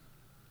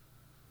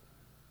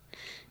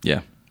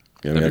 Yeah.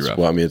 I mean, that's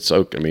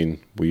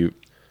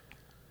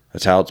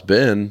how it's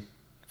been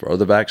for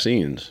other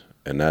vaccines,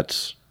 and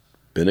that's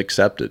been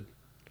accepted.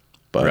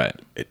 But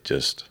it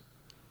just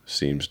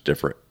seems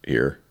different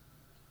here.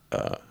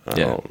 I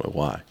don't know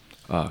why.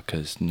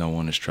 Because no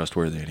one is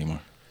trustworthy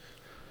anymore.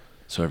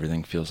 So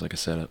everything feels like a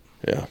setup.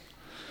 Yeah.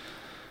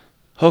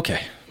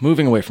 Okay,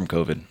 moving away from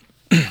COVID.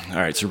 All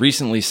right, so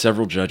recently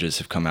several judges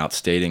have come out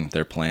stating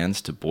their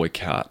plans to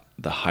boycott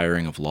the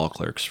hiring of law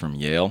clerks from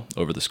Yale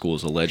over the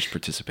school's alleged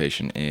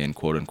participation in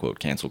quote-unquote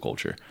cancel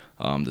culture.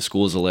 The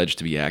school is alleged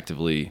to be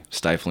actively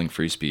stifling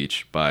free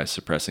speech by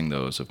suppressing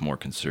those of more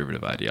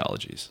conservative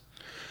ideologies.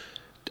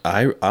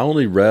 I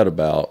only read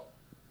about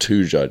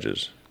 2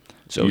 judges.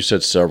 So you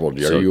said several.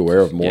 Are you aware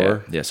of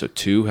more? Yeah, so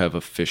 2 have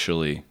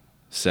officially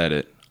said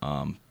it.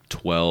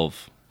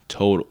 12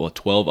 total. Well,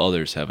 12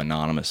 others have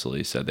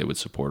anonymously said they would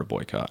support a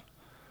boycott.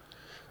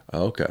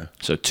 Okay.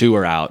 So 2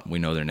 are out. We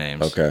know their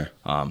names. Okay.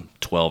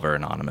 12 are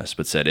anonymous,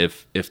 but said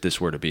if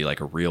this were to be like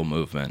a real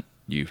movement,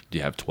 you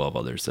have 12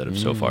 others that have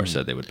so far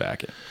said they would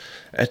back it.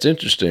 That's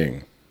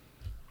interesting.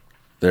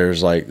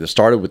 There's like, it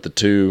started with the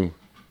 2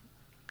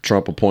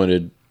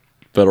 Trump-appointed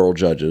federal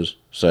judges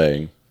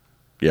saying,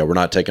 yeah, we're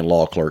not taking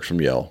law clerks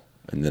from Yale.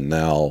 And then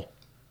now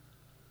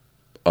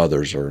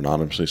others are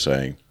anonymously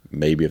saying,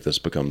 maybe if this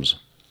becomes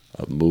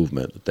a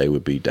movement, that they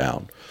would be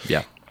down.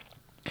 Yeah.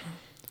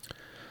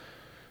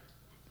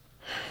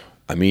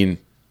 I mean,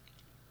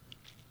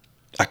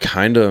 I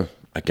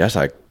guess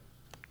I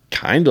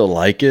kind of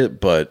like it,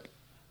 but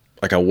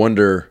like I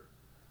wonder,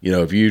 you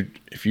know, if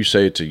you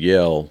say to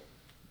Yale,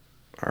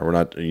 or we're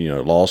not, you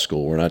know, law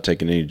school, we're not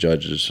taking any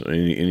judges,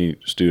 any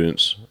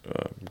students,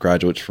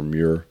 graduates from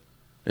your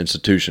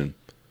institution,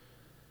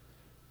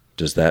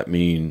 does that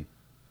mean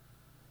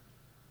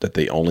that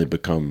they only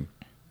become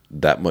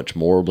that much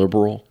more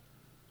liberal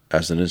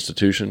as an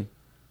institution?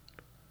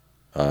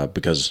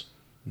 Because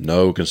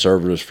no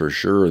conservatives for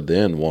sure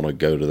then want to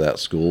go to that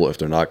school if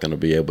they're not going to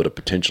be able to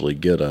potentially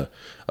get a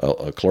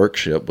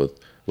clerkship with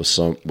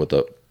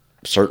a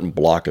certain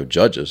block of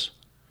judges.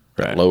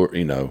 Right. Lower,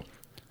 you know,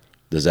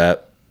 does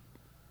that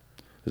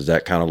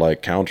kind of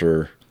like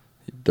counter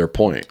their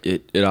point?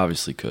 It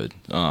obviously could.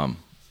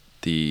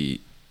 The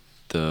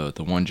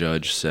one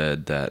judge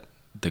said that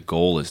the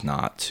goal is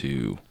not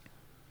to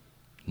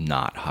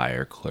not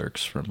hire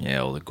clerks from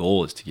Yale. The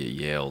goal is to get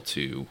Yale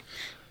to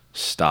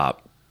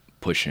stop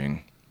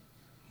pushing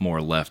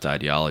more left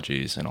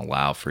ideologies and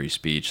allow free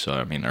speech. So,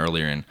 I mean,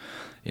 earlier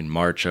in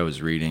March, I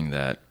was reading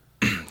that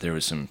there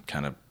was some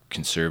kind of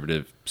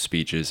conservative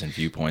speeches and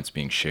viewpoints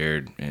being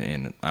shared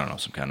in I don't know,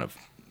 some kind of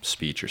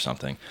speech or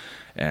something.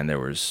 And there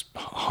was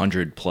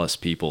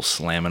 100+ people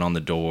slamming on the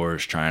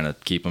doors, trying to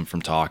keep them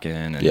from talking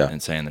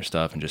and saying their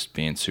stuff and just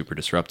being super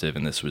disruptive.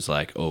 And this was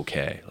like,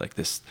 okay, like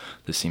this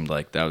seemed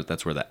like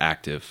that's where the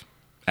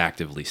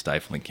actively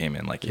stifling came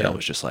in. Like, Yale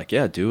was just like,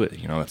 yeah, do it.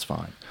 You know, that's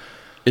fine.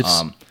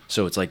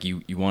 So it's like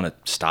you want to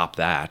stop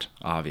that,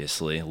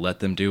 obviously. Let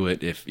them do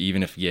it.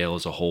 Even if Yale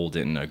as a whole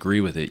didn't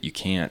agree with it, you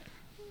can't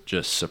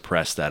just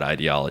suppress that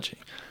ideology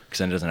because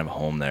then it doesn't have a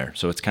home there.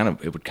 So it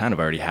would kind of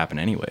already happen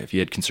anyway. If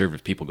you had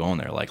conservative people going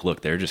there, like,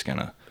 look, they're just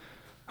gonna.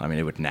 I mean,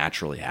 it would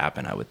naturally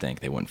happen. I would think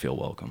they wouldn't feel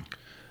welcome.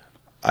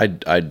 I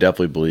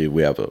definitely believe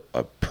we have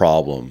a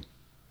problem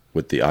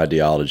with the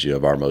ideology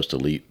of our most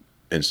elite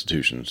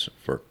institutions,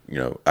 for, you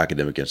know,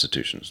 academic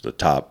institutions, the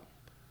top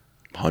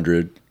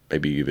 100,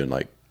 maybe even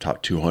like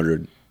top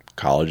 200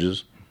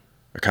 colleges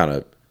are kind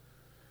of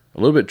a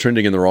little bit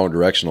trending in the wrong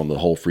direction on the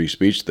whole free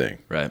speech thing.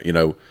 Right. You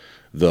know,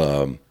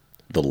 the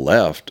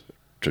left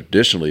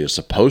traditionally is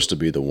supposed to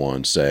be the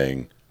one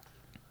saying,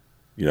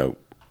 you know,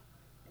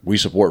 we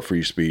support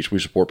free speech, we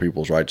support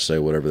people's right to say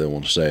whatever they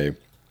want to say,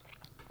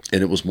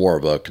 And it was more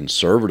of a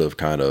conservative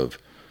kind of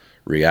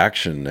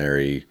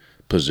reactionary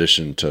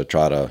position to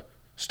try to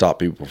stop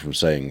people from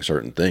saying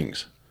certain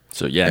things.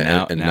 So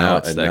yeah, now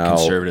it's that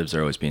conservatives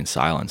are always being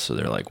silenced. So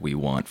they're like, we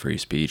want free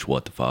speech.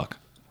 What the fuck?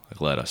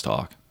 Like, let us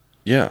talk.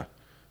 Yeah.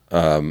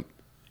 A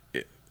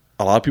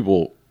lot of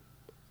people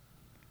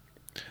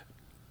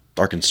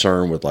are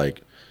concerned with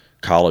like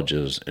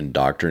colleges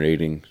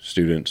indoctrinating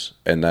students,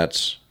 and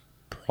that's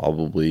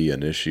probably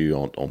an issue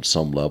on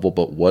some level.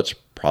 But what's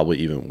probably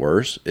even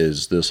worse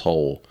is this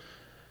whole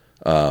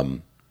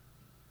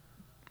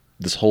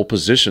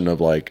position of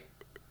like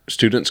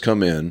students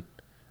come in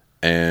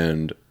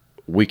and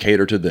we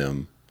cater to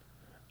them,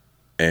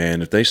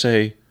 and if they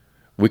say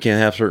we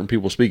can't have certain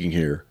people speaking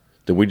here,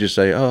 then we just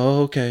say,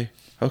 oh, okay,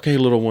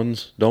 little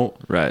ones, don't.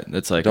 Right.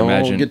 That's like,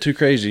 don't get too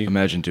crazy.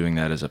 Imagine doing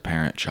that as a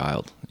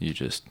parent-child.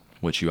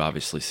 Which you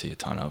obviously see a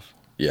ton of.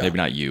 Yeah. Maybe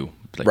not you,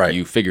 like right.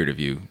 You figurative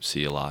you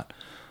see a lot.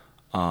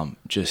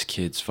 Just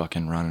kids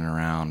fucking running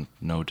around,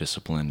 no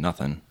discipline,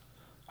 nothing.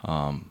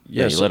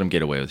 You let them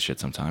get away with shit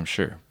sometimes,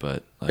 sure,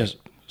 but like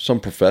some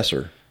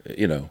professor,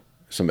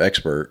 some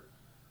expert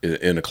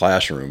in a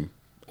classroom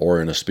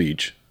or in a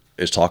speech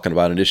is talking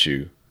about an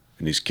issue,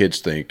 and these kids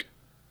think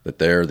that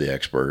they're the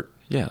expert.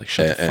 Yeah, like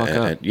shut the fuck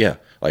up. And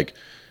like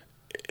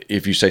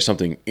if you say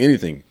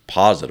anything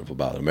positive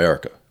about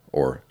America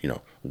or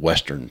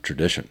Western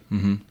tradition,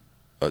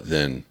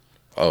 then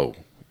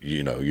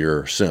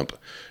you're a simp,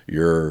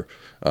 you're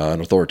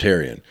an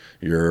authoritarian,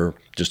 you're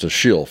just a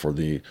shill for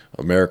the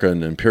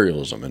American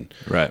imperialism, and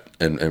right,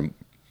 and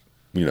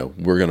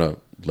we're gonna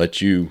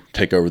let you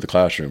take over the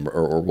classroom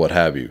or what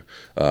have you.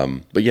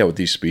 But yeah, with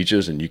these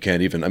speeches, and you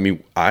can't even. I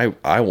mean,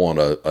 I want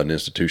an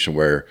institution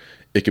where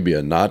it could be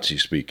a Nazi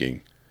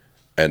speaking,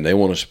 and they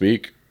want to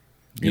speak.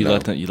 You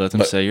let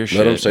them say your shit.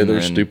 Let them say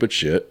their stupid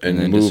shit and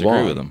move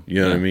on. With them.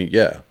 You know what I mean?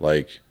 Yeah,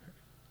 like.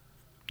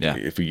 Yeah.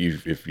 If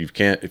you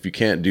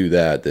can't do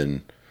that,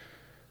 then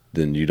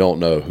you don't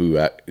know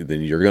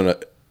then you're gonna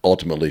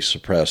ultimately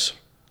suppress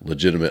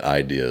legitimate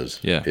ideas.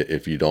 Yeah.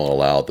 If you don't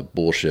allow the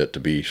bullshit to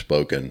be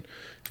spoken,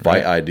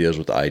 fight ideas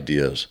with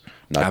ideas,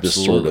 not Absolutely.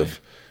 this sort of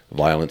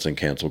violence and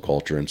cancel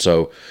culture. And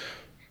so,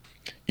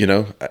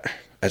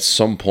 at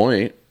some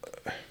point,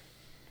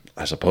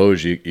 I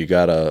suppose you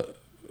gotta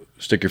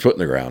stick your foot in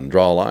the ground and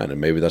draw a line,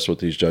 and maybe that's what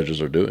these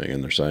judges are doing.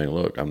 And they're saying,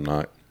 look, I'm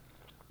going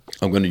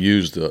to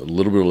use the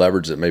little bit of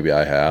leverage that maybe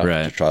I have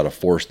to try to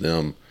force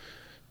them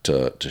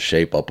to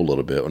shape up a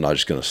little bit. We're not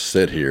just going to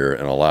sit here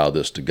and allow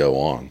this to go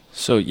on.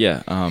 So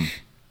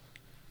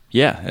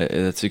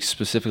that's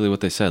specifically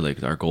what they said.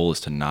 Like, our goal is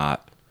to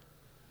not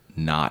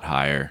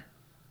hire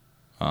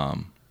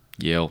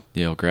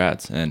Yale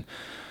grads, and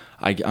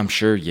I'm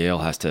sure Yale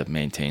has to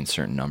maintain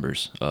certain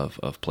numbers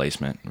of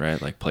placement,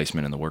 right? Like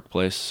placement in the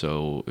workplace.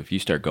 So if you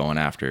start going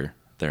after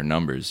their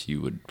numbers,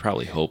 you would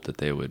probably hope that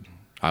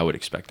I would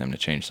expect them to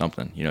change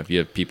something. If you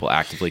have people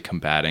actively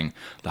combating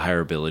the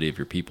hireability of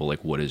your people,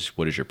 like what is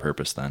your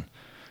purpose then?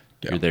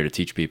 Yeah. You're there to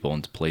teach people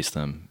and to place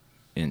them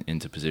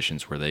into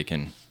positions where they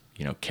can,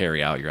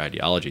 carry out your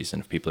ideologies.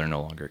 And if people are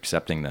no longer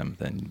accepting them,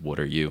 then what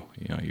are you?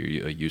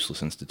 You're a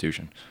useless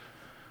institution.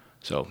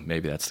 So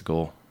maybe that's the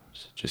goal.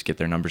 Just get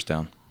their numbers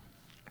down.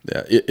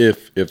 Yeah,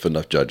 if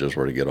enough judges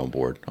were to get on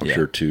board. I'm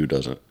sure 2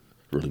 doesn't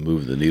really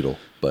move the needle,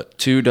 but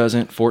 2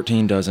 doesn't,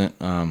 14 doesn't.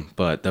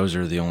 But those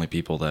are the only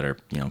people that are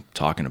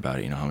talking about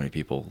it. How many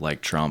people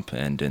like Trump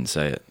and didn't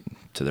say it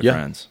to their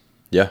friends?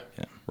 Yeah,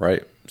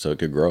 right. So it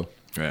could grow.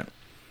 Right.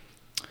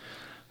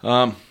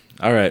 All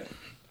right.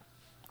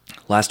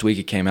 Last week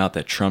it came out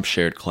that Trump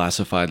shared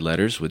classified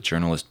letters with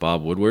journalist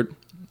Bob Woodward,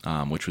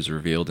 which was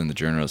revealed in the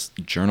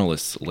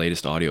journalist's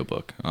latest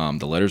audiobook.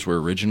 The letters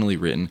were originally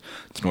written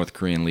to North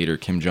Korean leader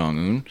Kim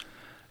Jong-un,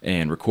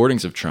 and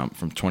recordings of Trump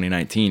from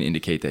 2019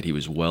 indicate that he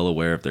was well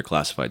aware of their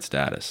classified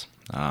status.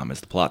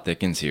 As the plot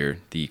thickens here,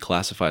 the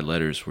classified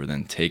letters were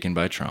then taken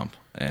by Trump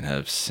and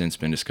have since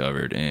been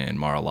discovered in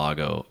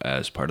Mar-a-Lago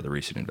as part of the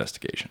recent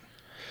investigation.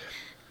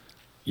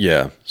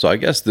 Yeah, so I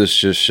guess this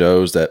just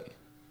shows that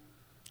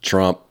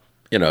Trump,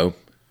 he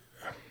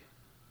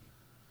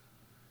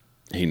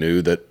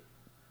knew that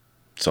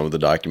some of the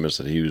documents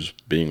that he was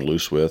being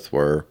loose with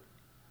were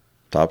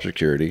top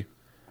security.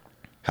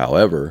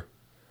 However,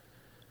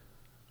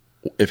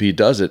 if he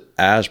does it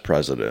as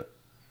president,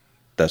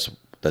 that's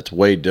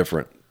way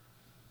different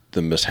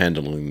than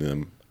mishandling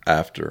them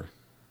after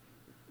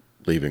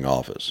leaving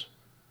office.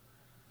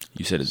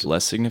 You said it's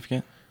less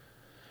significant?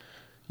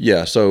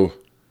 Yeah, so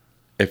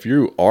if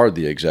you are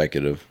the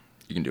executive,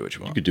 you can do what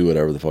you want. You can do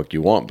whatever the fuck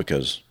you want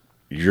because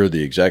you're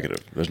the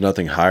executive. There's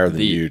nothing higher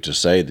than you to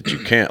say that you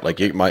can't. Like,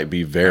 it might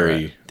be very...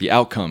 Right. The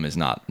outcome is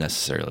not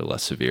necessarily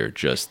less severe,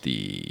 just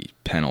the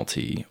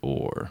penalty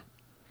or...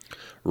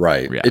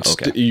 Right. Yeah,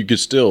 you could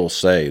still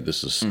say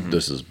this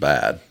is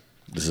bad.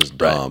 This is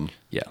dumb. Right.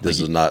 Yeah. This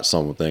is not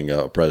something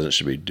a president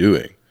should be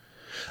doing.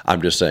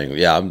 I'm just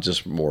saying, I'm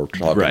just more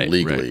talking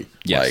legally. Right.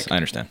 Yes, I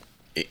understand.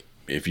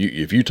 If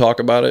you talk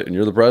about it and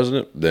you're the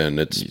president, then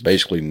it's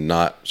basically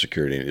not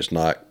security. It's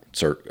not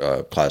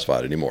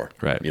classified anymore.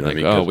 Right. You know like,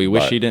 what I mean? we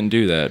wish he didn't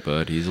do that,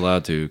 but he's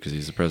allowed to because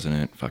he's the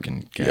president.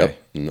 Fucking guy.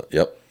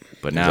 Yep.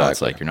 But now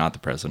it's like, you're not the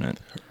president.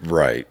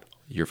 Right.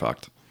 You're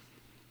fucked.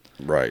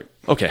 Right.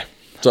 Okay.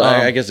 So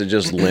I guess it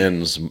just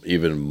lends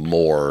even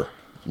more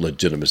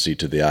legitimacy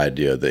to the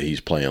idea that he's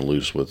playing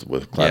loose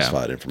with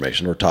classified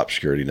information or top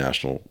security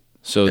national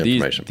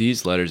information.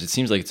 These letters, it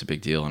seems like it's a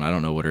big deal, and I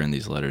don't know what are in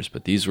these letters,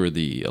 but these were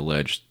the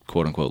alleged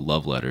quote-unquote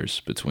love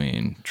letters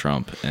between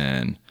Trump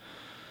and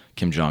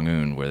Kim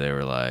Jong-un, where they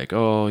were like,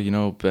 oh,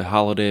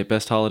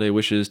 best holiday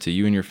wishes to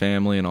you and your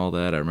family and all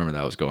that. I remember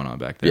that was going on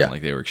back then. Yeah.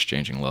 Like, they were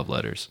exchanging love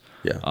letters.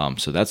 Yeah.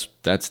 So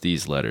that's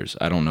these letters.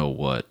 I don't know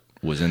what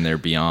was in there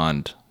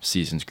beyond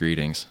season's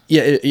greetings.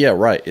 Yeah,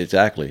 right,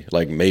 exactly.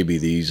 Like maybe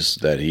these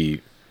that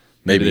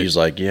maybe he's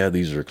like, yeah,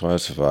 these are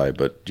classified,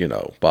 but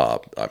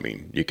Bob, I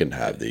mean, you can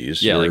have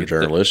these. Yeah, you're like a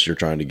journalist. You're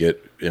trying to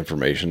get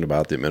information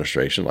about the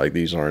administration. Like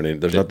these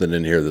aren't. There's nothing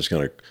in here that's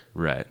going to.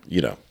 Right.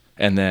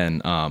 And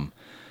then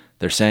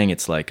they're saying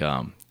it's like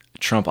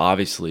Trump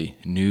obviously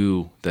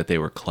knew that they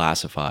were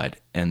classified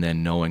and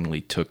then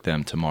knowingly took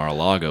them to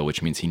Mar-a-Lago,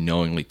 which means he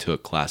knowingly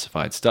took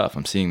classified stuff.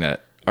 I'm seeing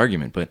that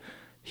argument, but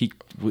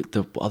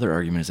the other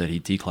argument is that he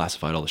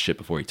declassified all the shit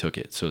before he took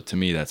it. So to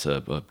me, that's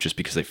just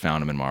because they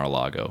found him in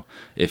Mar-a-Lago.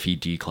 If he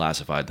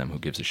declassified them, who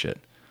gives a shit?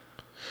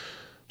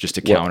 Just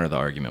to counter the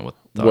argument with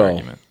the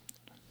argument.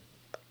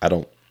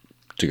 To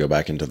go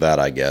back into that,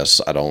 I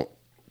guess, I don't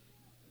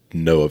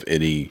know of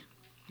any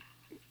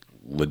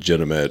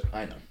legitimate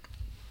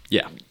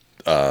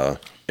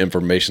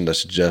information that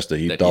suggests that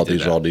he thought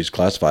these were all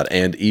declassified.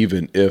 And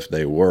even if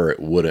they were, it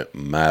wouldn't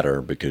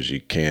matter because you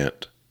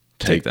can't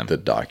take the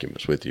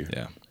documents with you.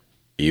 Yeah.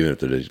 Even if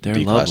they're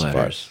declassified. Love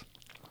letters.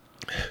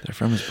 They're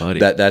from his buddy.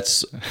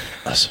 That's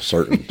a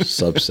certain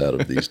subset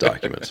of these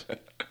documents.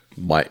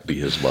 Might be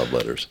his love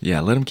letters.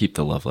 Yeah, let him keep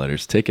the love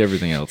letters. Take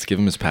everything else. Give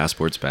him his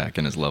passports back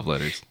and his love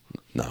letters.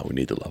 No, we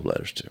need the love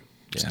letters too.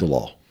 It's the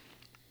law.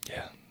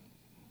 Yeah.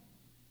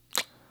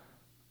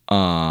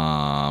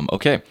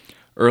 Okay.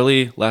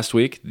 Early last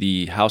week,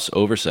 the House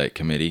Oversight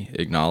Committee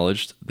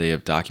acknowledged they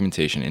have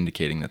documentation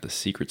indicating that the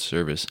Secret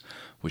Service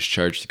was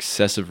charged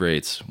excessive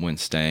rates when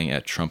staying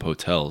at Trump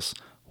hotels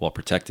while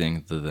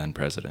protecting the then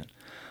president.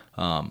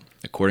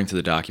 According to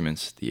the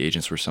documents, the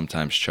agents were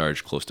sometimes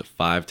charged close to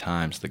 5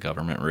 times the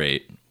government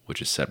rate,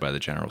 which is set by the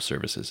General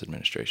Services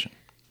Administration.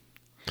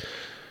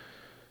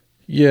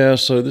 Yeah,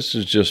 so this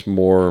is just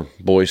more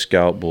Boy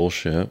Scout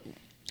bullshit.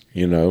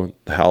 The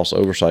House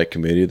Oversight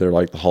Committee, they're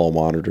like the hall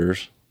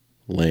monitors.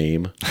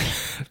 Lame.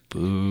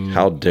 Boo.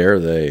 How dare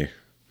they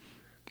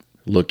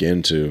look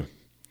into,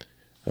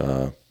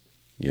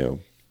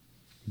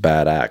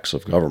 bad acts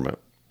of government.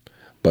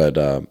 But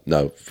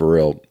no, for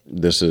real,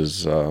 this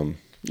is,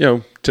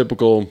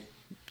 typical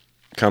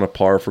kind of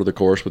par for the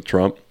course with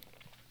Trump.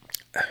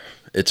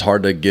 It's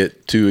hard to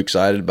get too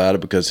excited about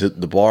it because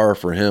the bar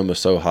for him is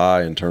so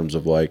high in terms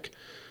of like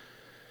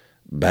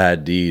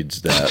bad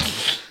deeds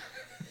that,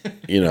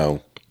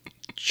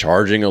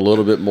 charging a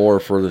little bit more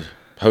for the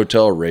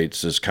hotel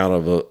rates is kind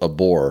of a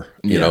bore,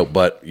 you know,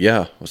 but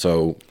yeah.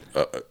 So,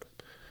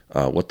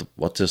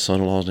 what's his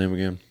son-in-law's name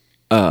again?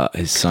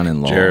 His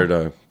son-in-law.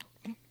 Jared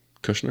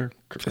Kushner?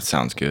 That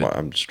sounds good. Well,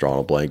 I'm just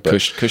drawing a blank. But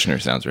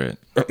Kushner sounds right.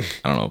 I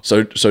don't know.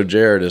 So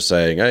Jared is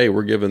saying, hey,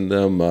 we're giving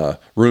them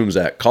rooms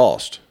at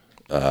cost.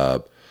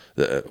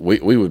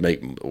 We would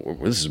make,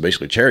 this is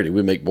basically charity.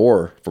 We make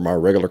more from our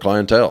regular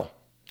clientele.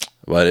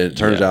 But it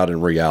turns out in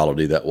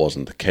reality that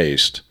wasn't the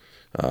case,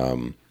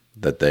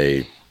 that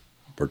they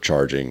were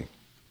charging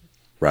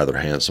rather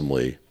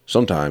handsomely,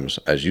 sometimes,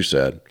 as you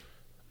said,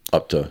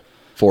 up to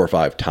 4 or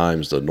 5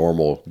 times the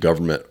normal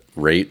government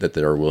rate that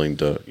they're willing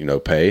to,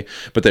 pay,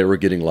 but they were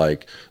getting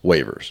like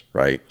waivers,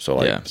 right? So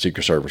the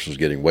Secret Service was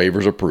getting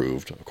waivers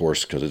approved, of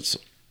course, because it's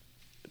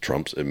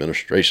Trump's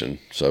administration,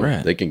 so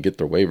they can get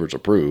their waivers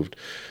approved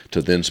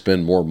to then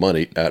spend more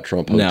money at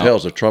Trump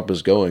hotels. If Trump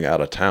is going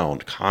out of town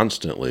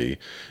constantly,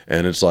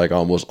 and it's like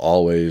almost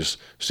always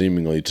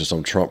seemingly to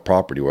some Trump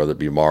property, whether it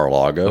be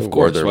Mar-a-Lago, of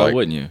course, why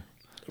wouldn't you?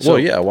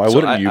 Well, why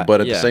wouldn't you? But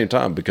at the same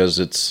time, because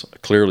it's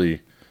clearly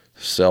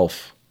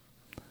self.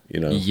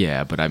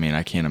 Yeah, but I mean,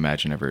 I can't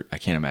imagine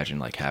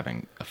like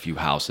having a few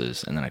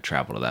houses and then I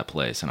travel to that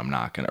place and I'm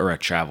not gonna, or I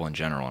travel in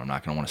general and I'm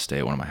not gonna want to stay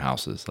at one of my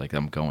houses. Like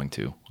I'm going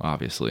to,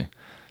 obviously.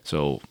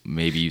 So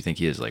maybe you think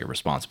he has like a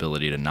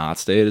responsibility to not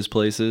stay at his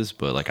places,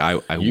 but like I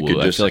would.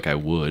 I feel like I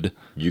would.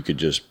 You could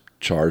just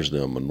charge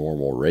them a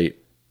normal rate.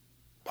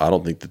 I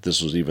don't think that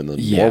this was even the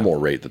normal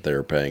rate that they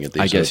were paying at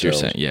these hotels. I guess you're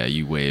saying,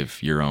 you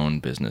waive your own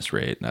business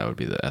rate. That would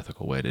be the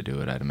ethical way to do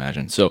it, I'd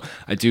imagine. So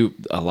I do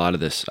a lot of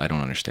this. I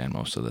don't understand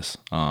most of this.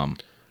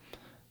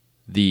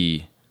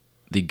 The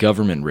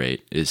government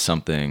rate is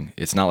something.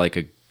 It's not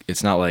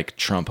like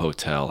Trump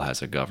Hotel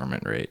has a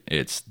government rate.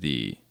 It's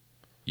the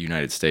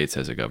United States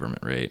has a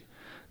government rate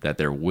that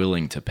they're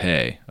willing to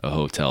pay a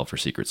hotel for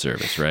Secret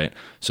Service, right?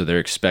 So they're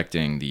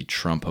expecting the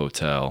Trump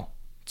Hotel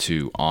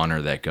to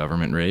honor that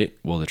government rate.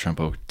 Well, the Trump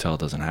Hotel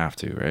doesn't have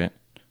to, right?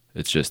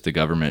 It's just the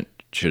government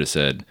should have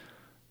said,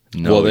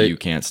 know that you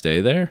can't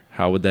stay there?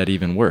 How would that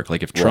even work?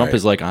 Like if Trump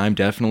is like, I'm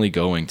definitely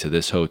going to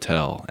this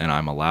hotel and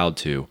I'm allowed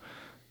to,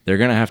 they're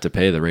going to have to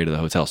pay the rate of the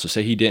hotel. So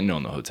say he didn't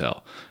own the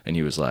hotel and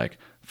he was like,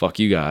 fuck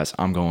you guys,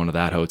 I'm going to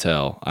that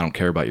hotel. I don't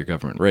care about your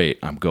government rate.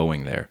 I'm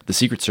going there. The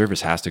Secret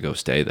Service has to go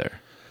stay there.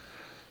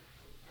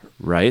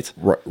 Right?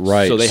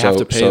 Right. So they have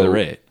to pay the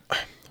rate.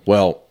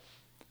 Well,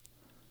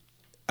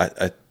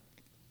 I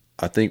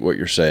think what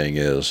you're saying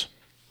is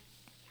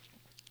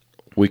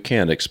we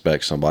can't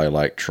expect somebody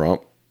like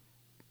Trump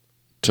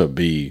to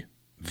be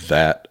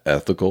that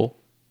ethical.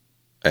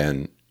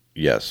 And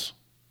yes,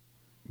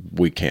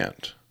 we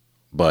can't.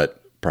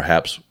 But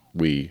perhaps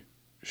we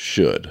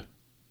should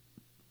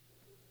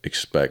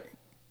expect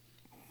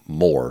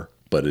more.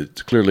 But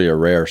it's clearly a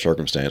rare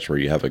circumstance where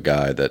you have a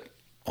guy that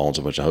owns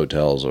a bunch of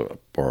hotels,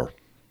 or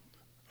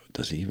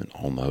does he even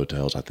own the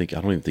hotels? I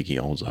don't even think he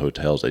owns the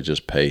hotels. They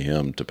just pay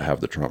him to have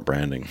the Trump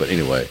branding. But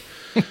anyway,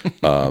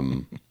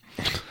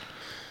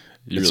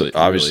 you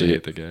obviously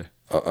hate the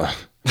guy.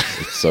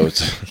 So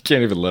it's you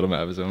can't even let him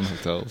have his own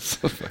hotels.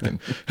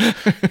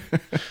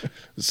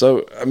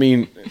 So I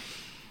mean,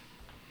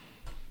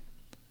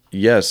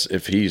 yes,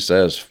 if he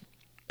says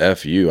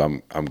 "F you,"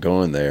 I'm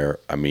going there.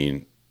 I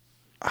mean,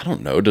 I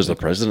don't know. Does the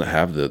president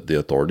have the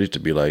authority to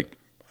be like,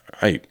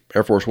 "Hey,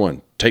 Air Force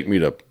One, take me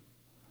to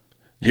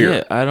here"?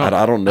 Yeah,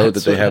 I don't know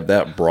that they have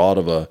that broad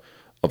of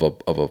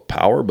a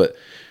power, but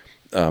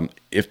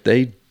if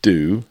they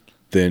do,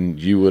 then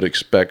you would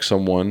expect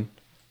someone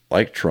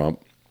like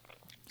Trump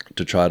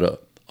to try to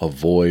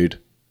avoid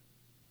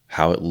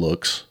how it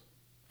looks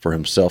for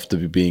himself to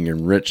be being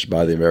enriched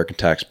by the American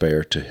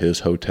taxpayer to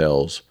his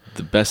hotels.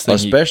 The best thing,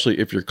 especially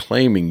if you're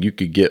claiming you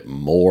could get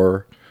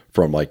more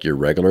from like your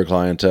regular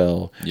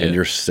clientele, and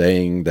you're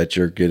saying that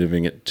you're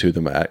giving it to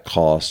them at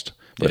cost,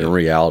 but in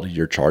reality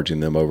you're charging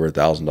them over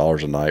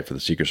 $1,000 a night for the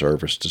Secret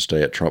Service to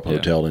stay at Trump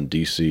Hotel in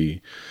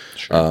D.C.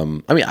 Sure.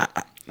 I mean,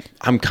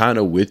 I'm kind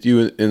of with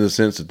you in the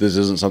sense that this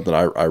isn't something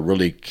I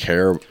really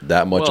care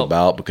that much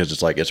about, because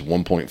it's like it's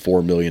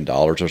 $1.4 million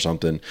or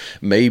something.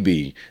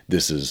 Maybe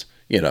this is,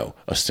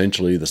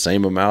 essentially the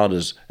same amount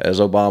as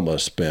Obama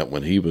spent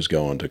when he was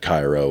going to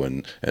Cairo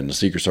and the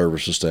Secret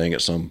Service was staying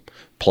at some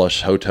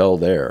plush hotel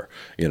there.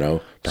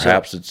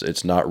 Perhaps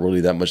it's not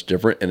really that much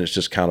different, and it's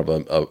just kind of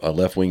a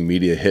left-wing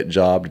media hit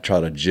job to try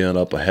to gin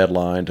up a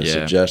headline to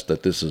suggest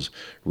that this is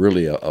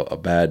really a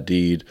bad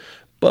deed.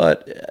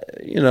 But,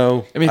 I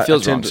mean, it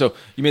feels wrong. So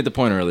you made the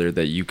point earlier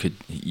that you could,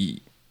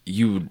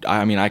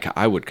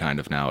 I would kind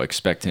of now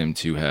expect him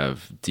to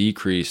have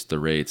decreased the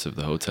rates of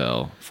the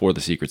hotel for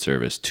the Secret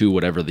Service to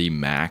whatever the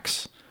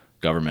max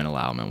government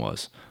allowance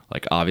was.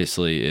 Like,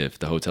 obviously, if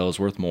the hotel is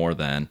worth more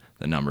than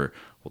the number,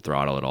 we'll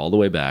throttle it all the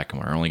way back,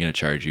 and we're only going to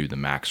charge you the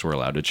max we're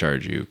allowed to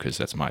charge you, because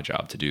that's my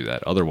job to do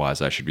that.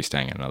 Otherwise, I should be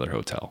staying in another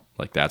hotel.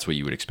 Like, that's what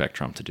you would expect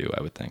Trump to do,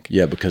 I would think.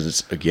 Yeah, because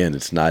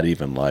it's not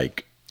even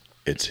like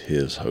it's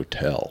his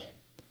hotel.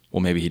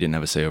 Well, maybe he didn't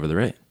have a say over the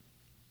rate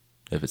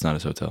if it's not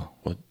his hotel.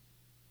 Well,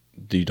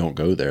 you don't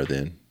go there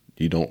then.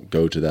 You don't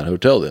go to that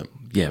hotel then.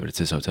 Yeah, but it's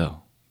his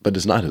hotel. But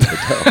it's not his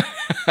hotel.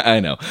 I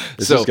know.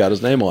 It's just got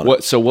his name on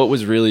it. So what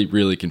was really,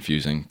 really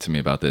confusing to me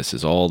about this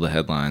is all the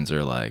headlines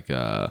are like,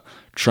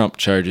 Trump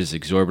charges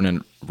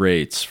exorbitant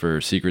rates for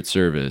Secret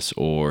Service,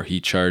 or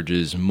he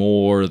charges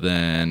more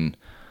than,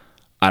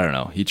 I don't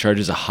know, he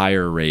charges a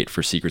higher rate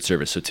for Secret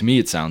Service. So to me,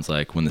 it sounds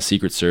like when the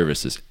Secret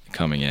Service is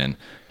coming in,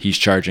 he's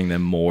charging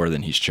them more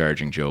than he's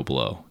charging Joe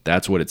Blow.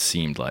 That's what it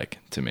seemed like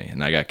to me.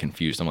 And I got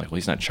confused. I'm like, well,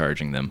 he's not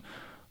charging them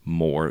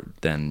more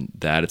than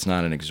that. It's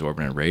not an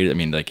exorbitant rate. I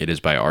mean, like, it is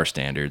by our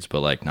standards, but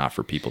like not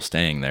for people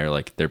staying there.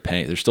 Like,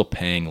 they're still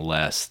paying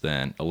less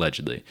than,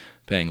 allegedly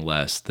paying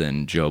less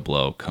than Joe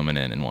Blow coming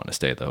in and wanting to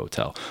stay at the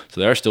hotel.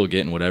 So they're still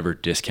getting whatever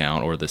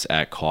discount or this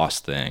at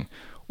cost thing,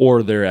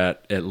 or they're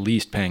at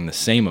least paying the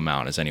same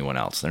amount as anyone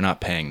else. They're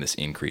not paying this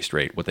increased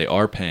rate. What they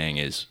are paying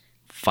is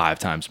 5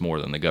 times more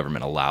than the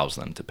government allows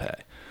them to pay.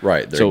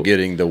 Right. They're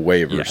getting the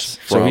waivers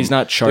from so he's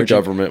not charging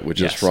the government,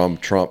 which is from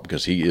Trump,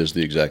 because he is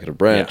the executive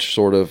branch,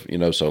 sort of,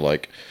 so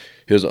like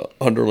his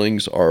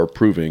underlings are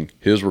approving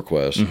his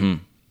request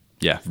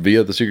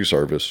via the Secret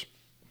Service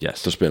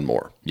to spend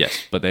more.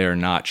 Yes, but they are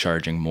not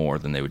charging more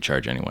than they would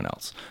charge anyone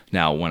else.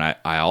 Now, when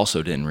I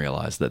also didn't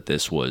realize that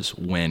this was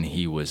when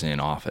he was in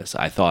office.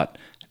 I thought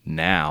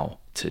now,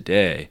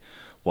 today,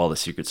 while the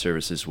Secret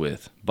Service is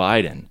with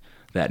Biden,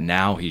 that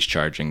now he's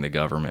charging the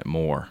government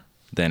more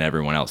than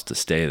everyone else to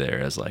stay there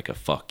as like a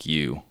fuck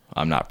you.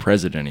 I'm not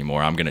president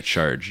anymore. I'm going to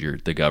charge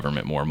the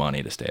government more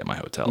money to stay at my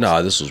hotels.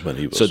 No, this was when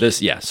he was.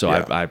 So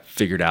I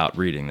figured out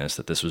reading this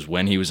that this was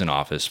when he was in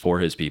office for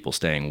his people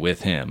staying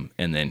with him,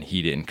 and then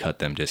he didn't cut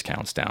them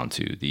discounts down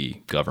to the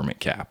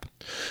government cap.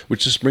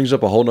 Which just brings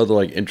up a whole nother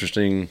like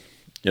interesting,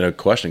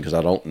 question, because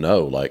I don't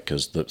know, like,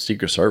 because the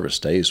Secret Service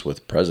stays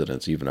with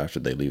presidents even after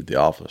they leave the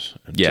office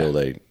until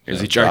they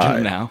Is he charging die.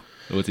 them now?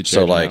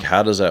 So, like,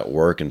 how does that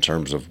work in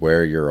terms of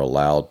where you're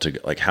allowed to,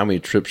 like, how many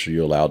trips are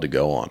you allowed to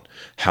go on?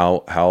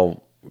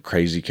 How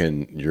crazy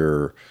can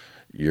your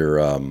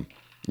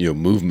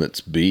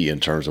movements be in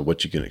terms of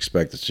what you can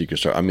expect the Secret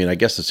Service. I mean, I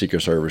guess the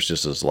Secret Service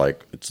just is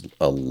like, it's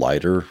a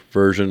lighter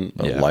version,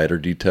 a lighter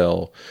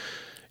detail.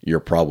 You're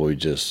probably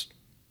just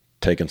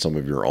taking some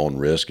of your own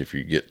risk if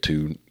you get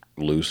too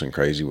loose and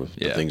crazy with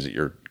the things that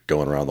you're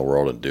going around the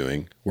world and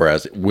doing.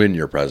 Whereas when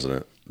you're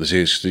president, the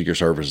Secret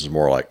Service is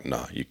more like,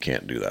 nah, you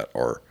can't do that.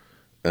 Or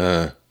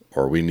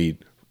we need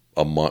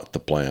a month to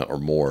plan or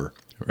more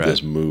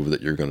this move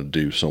that you're going to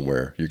do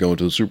somewhere. You're going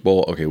to the Super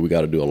Bowl. Okay, we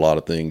got to do a lot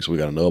of things. We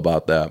got to know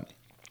about that.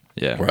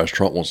 Yeah. Whereas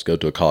Trump wants to go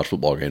to a college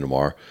football game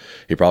tomorrow,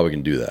 he probably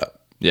can do that.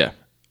 Yeah.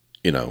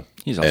 You know,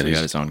 he's also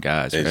got his own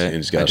guys, right? And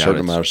he's got a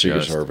certain amount of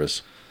Secret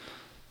Service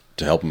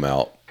to help him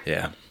out.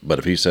 Yeah. But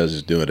if he says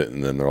he's doing it,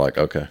 and then they're like,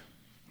 okay,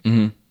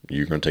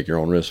 you're going to take your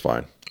own risk,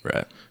 fine.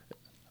 Right.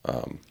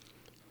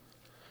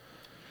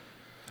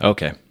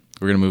 Okay.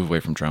 We're going to move away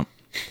from Trump.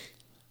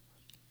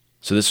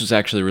 So this was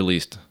actually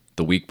released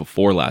the week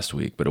before last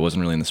week, but it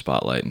wasn't really in the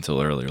spotlight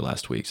until earlier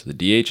last week. So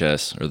the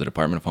DHS, or the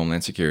Department of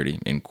Homeland Security,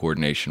 in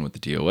coordination with the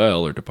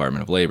DOL, or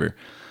Department of Labor,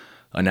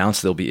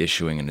 announced they'll be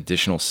issuing an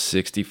additional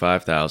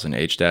 65,000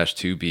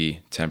 H-2B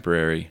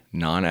temporary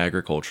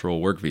non-agricultural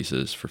work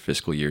visas for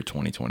fiscal year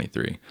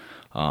 2023.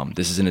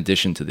 This is in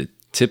addition to the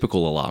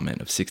typical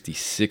allotment of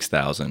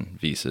 66,000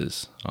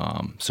 visas.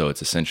 So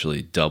it's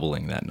essentially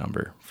doubling that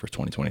number for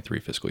 2023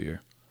 fiscal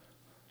year.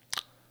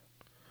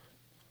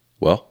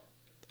 Well,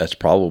 that's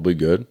probably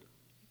good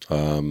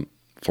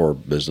for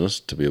business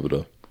to be able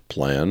to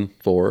plan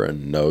for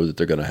and know that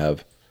they're going to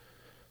have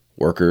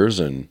workers,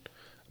 and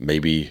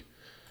maybe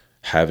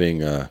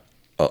having a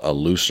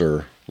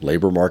looser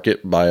labor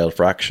market by a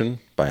fraction,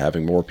 by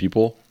having more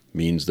people,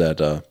 means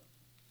that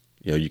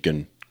you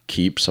can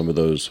keep some of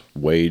those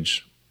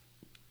wage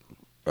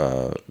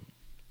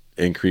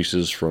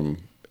increases from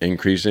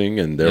increasing,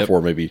 and therefore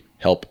maybe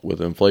help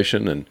with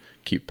inflation and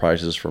keep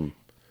prices from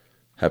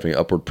having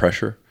upward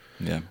pressure.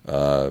 Yeah.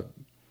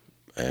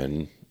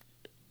 And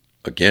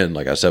again,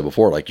 like I said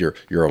before, like you're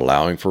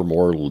allowing for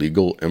more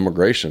legal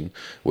immigration,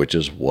 which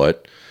is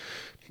what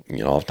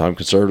oftentimes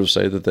conservatives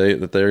say that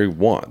they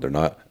want. They're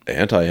not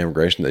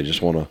anti-immigration; they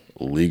just want a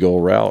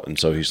legal route. And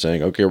so he's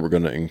saying, okay, we're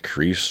going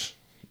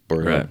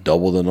to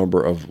double the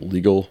number of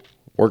legal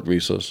work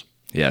visas.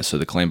 Yeah. So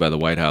the claim by the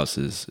White House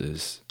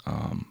is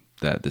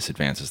that this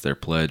advances their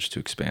pledge to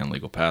expand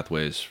legal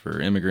pathways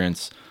for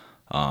immigrants.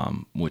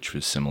 Which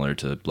was similar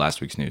to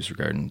last week's news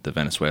regarding the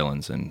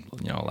Venezuelans and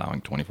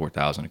allowing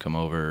 24,000 to come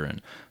over,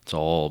 and it's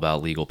all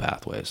about legal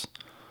pathways.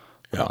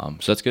 Yeah.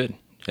 So that's good.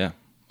 Yeah.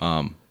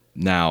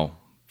 Now,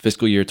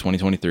 fiscal year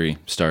 2023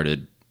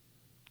 started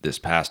this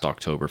past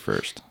October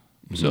 1st,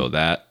 so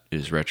that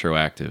is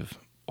retroactive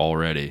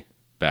already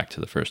back to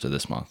the 1st of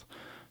this month.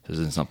 This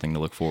isn't something to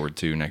look forward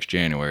to next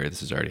January.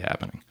 This is already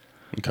happening.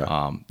 Okay.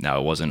 Now,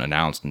 it wasn't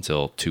announced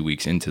until 2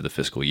 weeks into the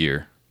fiscal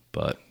year,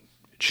 but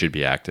it should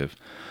be active.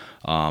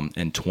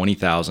 And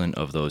 20,000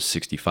 of those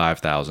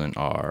 65,000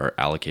 are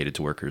allocated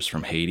to workers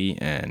from Haiti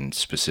and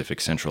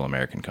specific Central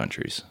American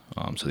countries.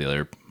 So the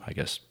other, I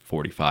guess,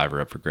 45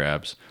 are up for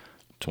grabs.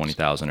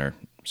 20,000 are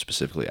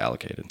specifically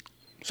allocated.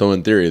 So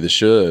in theory, this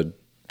should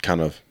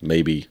kind of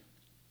maybe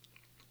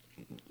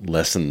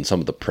lessen some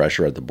of the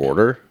pressure at the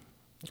border.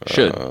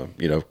 Should.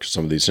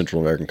 Some of these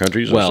Central American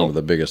countries are some of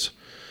the biggest.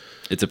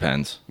 It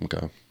depends.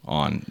 Okay.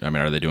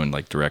 Are they doing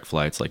like direct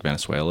flights like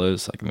Venezuela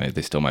is? Like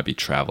they still might be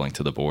traveling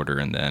to the border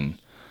and then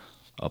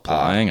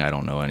applying. I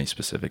don't know any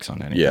specifics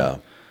on anything. Yeah.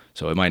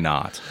 So it might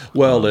not.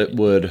 Well, it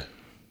would.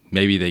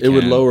 Maybe they. It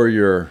would lower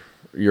your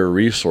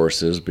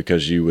resources,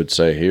 because you would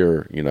say,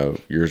 here,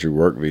 here's your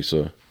work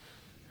visa.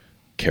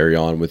 Carry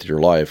on with your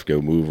life.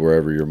 Go move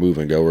wherever you're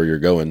moving. Go where you're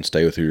going.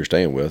 Stay with who you're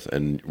staying with,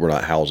 and we're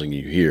not housing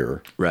you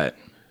here. Right.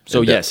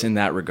 So yes, in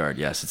that regard,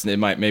 yes,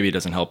 maybe it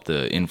doesn't help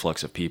the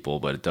influx of people,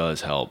 but it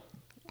does help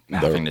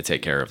having to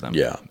take care of them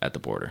at the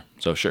border.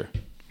 So sure.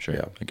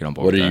 Yeah. I get on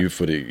board What with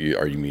are that.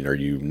 Are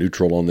you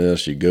neutral on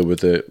this? You good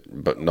with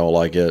it, but don't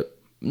like it?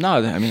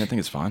 No, I think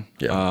it's fine.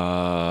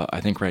 Yeah.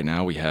 I think right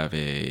now we have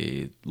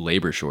a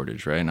labor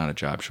shortage, right? Not a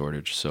job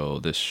shortage. So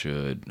this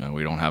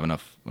we don't have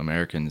enough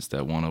Americans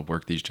that want to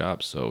work these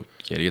jobs. So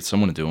you got to get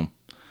someone to do them.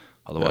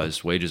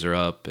 Otherwise, wages are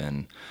up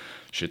and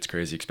shit's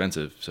crazy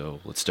expensive. So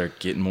let's start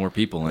getting more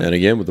people in. And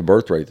again, with the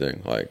birth rate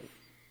thing, like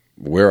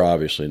we're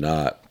obviously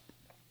not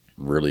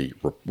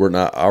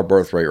our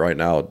birth rate right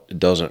now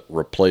doesn't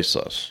replace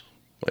us.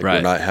 Like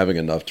we're not having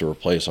enough to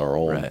replace our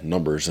own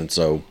numbers. And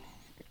so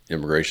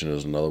immigration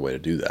is another way to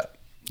do that.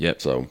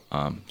 Yep. So,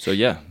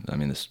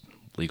 this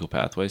legal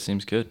pathway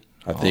seems good.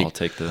 I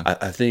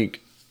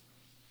think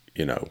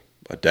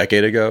a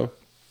decade ago,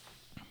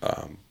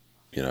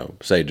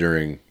 say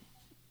during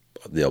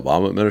the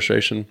Obama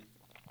administration,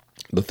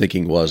 the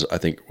thinking was, I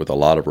think with a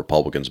lot of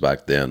Republicans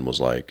back then, was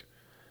like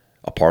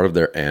a part of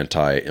their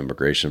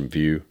anti-immigration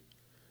view,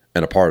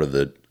 and a part of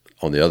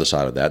on the other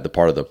side of that, the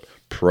part of the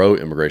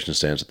pro-immigration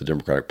stance of the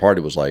Democratic Party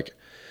was like,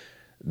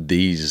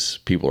 these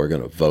people are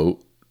going to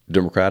vote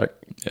Democratic.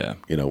 Yeah.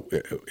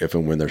 If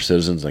and when they're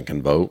citizens and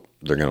can vote,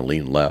 they're going to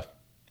lean left.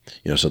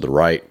 So the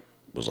right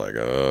was like,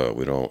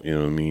 we don't,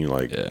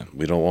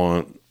 we don't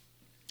want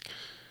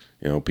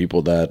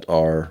people that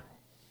are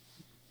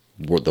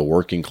the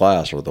working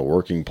class or the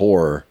working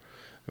poor.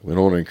 We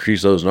don't want to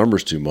increase those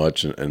numbers too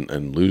much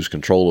and lose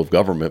control of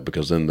government,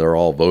 because then they're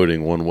all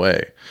voting one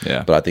way.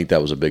 Yeah. But I think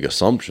that was a big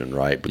assumption,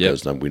 right?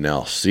 Because then we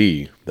now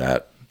see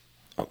that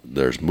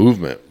there's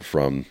movement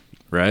from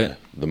right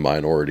the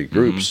minority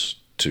groups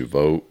to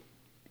vote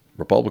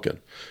Republican.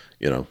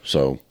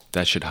 So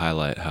that should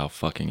highlight how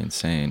fucking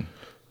insane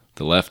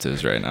the left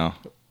is right now.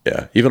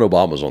 Yeah, even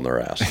Obama's on their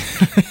ass.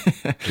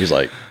 He's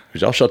like,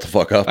 y'all shut the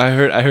fuck up. I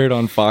heard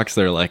on Fox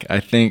they're like, I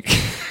think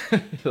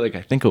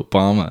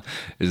Obama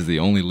is the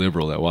only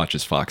liberal that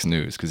watches Fox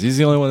News because he's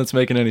the only one that's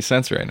making any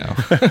sense right now.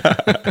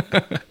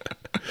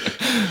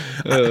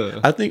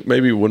 I think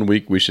maybe one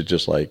week we should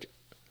just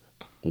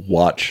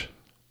watch,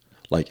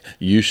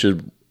 you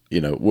should,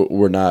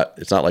 we're not,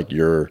 it's not like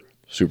you're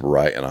super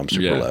right and I'm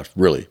super left,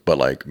 really,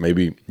 but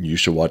maybe you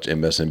should watch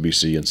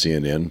MSNBC and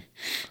CNN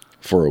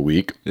for a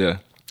week. Yeah.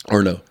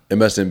 Or no,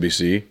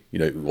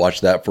 MSNBC,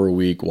 watch that for a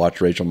week,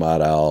 watch Rachel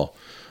Maddow.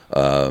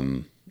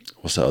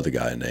 What's the other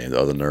guy name? The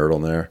other nerd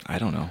on there? I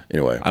don't know.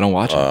 Anyway. I don't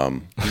watch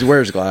him. He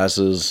wears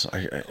glasses.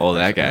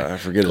 That guy. I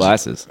forget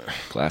Glasses.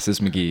 Glasses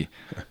McGee.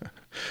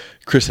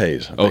 Chris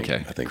Hayes. I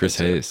think Chris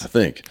Hayes. I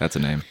think. That's a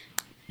name.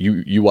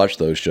 You watch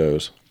those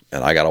shows,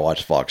 and I got to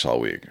watch Fox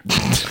all week.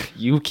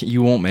 You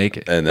won't make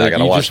it. And then I got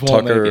to watch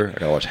Tucker. I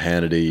got to watch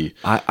Hannity.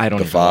 I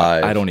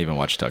don't even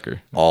watch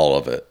Tucker. All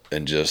of it.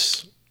 And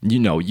just...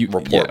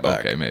 report back.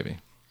 Okay, maybe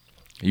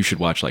you should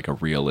watch a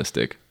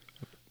realistic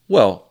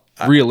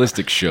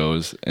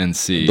shows and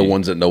see the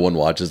ones that no one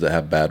watches that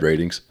have bad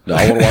ratings. No,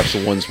 I want to watch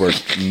the ones where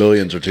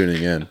millions are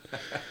tuning in.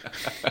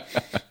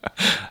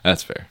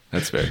 That's fair.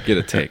 Get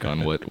a take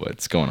on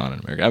what's going on in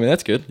America. I mean,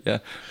 that's good. Yeah,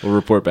 we'll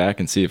report back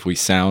and see if we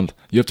sound.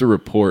 You have to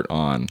report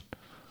on.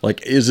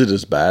 Is it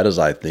as bad as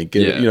I think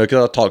it? Yeah.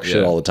 Because I talk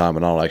shit all the time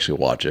and I don't actually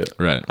watch it.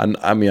 Right.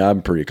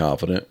 I'm pretty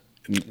confident.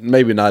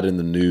 Maybe not in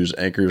the news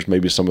anchors.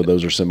 Maybe some of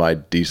those are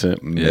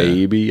semi-decent.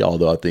 Maybe,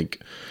 although I think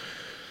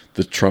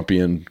the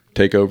Trumpian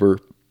takeover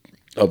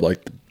of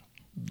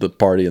the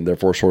party and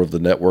therefore sort of the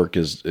network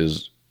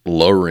is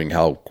lowering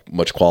how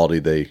much quality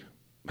they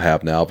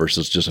have now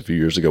versus just a few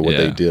years ago what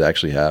they did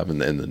actually have in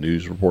the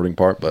news reporting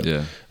part. But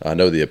I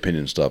know the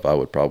opinion stuff I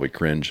would probably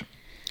cringe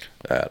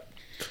at.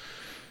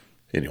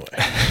 Anyway.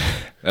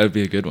 That would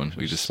be a good one.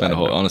 We just spend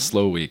on a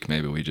slow week.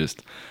 Maybe we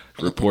just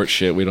report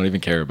shit we don't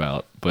even care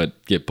about,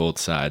 but get both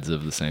sides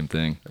of the same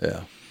thing.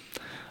 Yeah.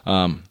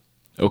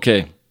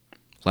 Okay.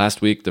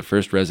 Last week, the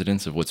first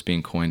residents of what's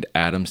being coined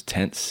Adam's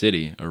Tent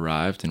City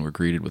arrived and were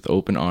greeted with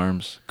open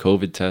arms,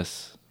 COVID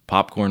tests,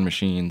 popcorn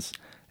machines,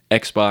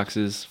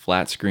 Xboxes,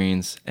 flat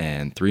screens,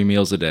 and 3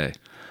 meals a day.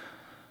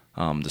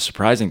 The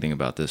surprising thing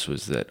about this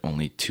was that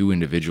only 2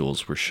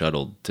 individuals were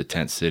shuttled to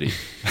Tent City.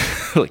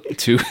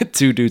 two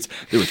dudes.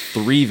 There were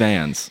 3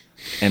 vans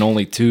and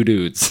only 2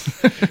 dudes.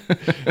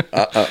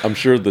 I'm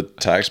sure the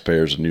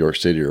taxpayers in New York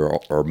City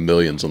are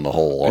millions in the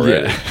hole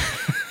already.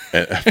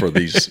 For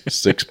these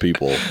 6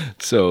 people.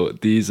 So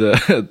these,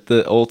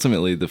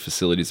 ultimately the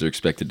facilities are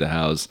expected to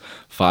house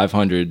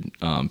 500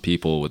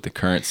 people with the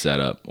current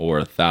setup, or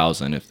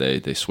 1,000 if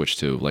they switch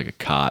to a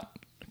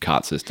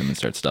cot system and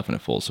start stuffing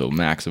it full. So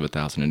max of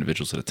 1,000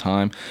 individuals at a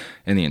time,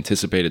 and the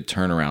anticipated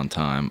turnaround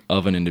time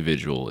of an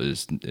individual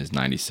is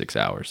 96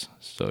 hours.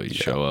 So you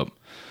show up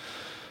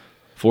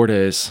 4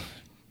 days.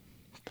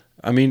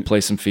 I mean,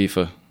 play some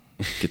FIFA,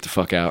 get the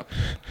fuck out.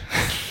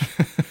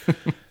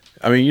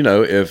 I mean,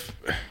 if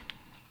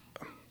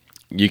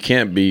you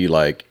can't be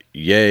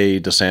yay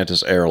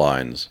DeSantis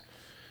Airlines,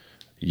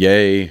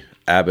 yay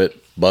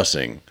Abbott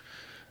busing.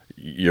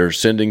 You're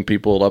sending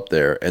people up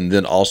there and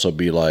then also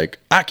be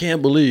I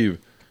can't believe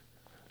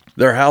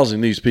they're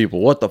housing these people.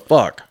 What the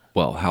fuck?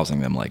 Well,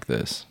 housing them like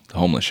this. The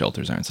homeless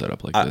shelters aren't set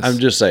up like this. I'm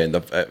just saying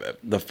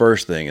the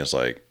first thing is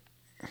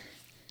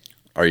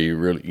are you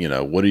really,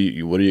 what do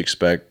you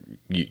expect?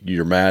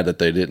 You're mad that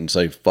they didn't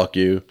say fuck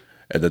you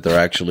and that they're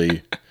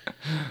actually,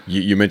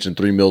 you mentioned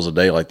 3 meals a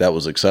day that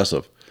was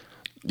excessive.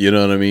 You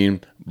know what I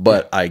mean?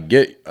 But I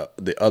get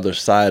the other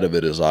side of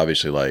it is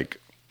obviously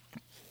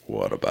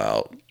what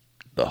about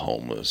the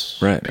homeless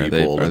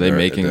people? Are they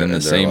making them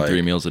the same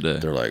 3 meals a day?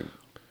 They're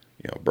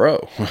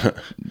bro.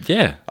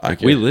 Yeah,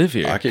 we live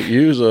here. I could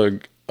use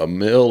a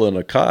meal and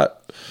a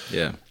cot.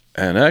 Yeah.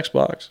 And an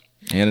Xbox.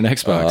 And an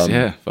Xbox,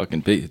 yeah.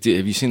 Fucking big.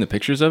 Have you seen the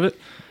pictures of it?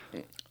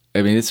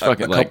 I mean, it's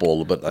fucking a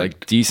couple,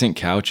 but decent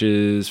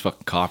couches,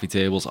 fucking coffee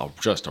tables,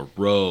 just a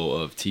row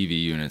of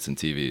TV units and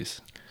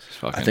TVs.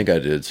 I think I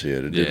did see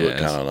it. It did look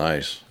kind of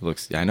nice.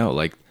 Looks, I know.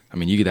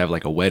 You could have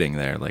a wedding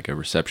there, a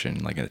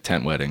reception, a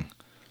tent wedding.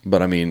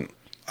 But I mean,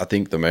 I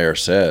think the mayor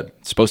said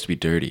it's supposed to be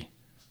dirty.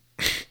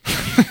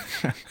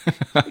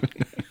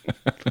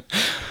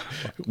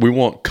 We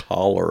want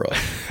cholera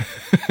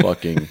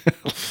fucking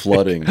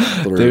flooding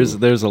through.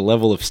 There's a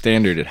level of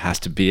standard it has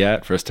to be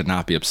at for us to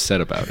not be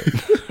upset about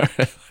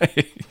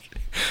it.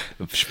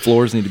 The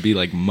floors need to be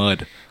like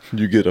mud.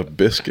 You get a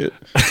biscuit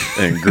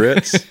and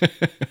grits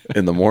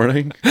in the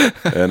morning,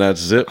 and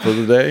that's it for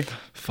the day.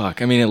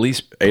 Fuck. I mean, at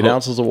least 8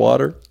 ounces of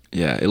water.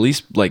 Yeah, at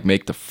least like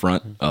make the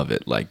front of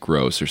it like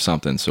gross or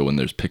something. So when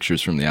there's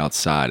pictures from the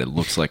outside, it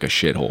looks like a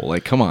shithole.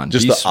 Like, come on,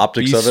 Just the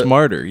optics be of it?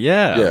 smarter.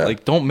 Yeah, Yeah.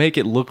 like don't make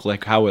it look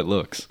like how it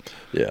looks.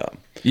 Yeah.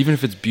 Even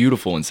if it's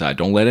beautiful inside,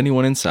 don't let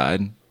anyone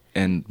inside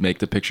and make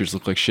the pictures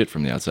look like shit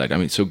from the outside. I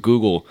mean, so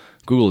Google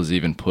has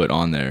even put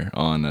on there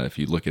if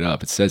you look it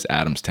up, it says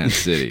Adams Tent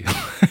City.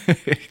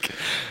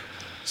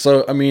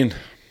 So I mean,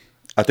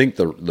 I think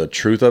the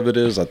truth of it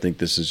is, I think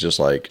this is just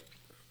like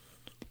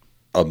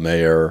a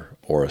mayor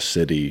or a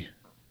city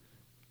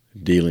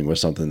dealing with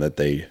something that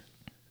they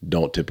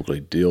don't typically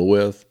deal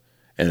with,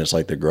 and it's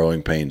like the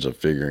growing pains of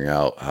figuring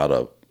out how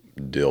to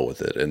deal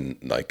with it, and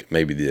like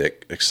maybe the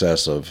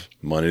excess of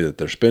money that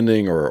they're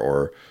spending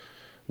or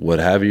what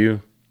have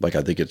you. Like,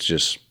 I think it's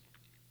just,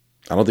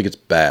 I don't think it's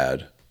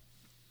bad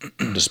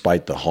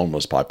despite the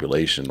homeless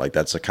population. Like,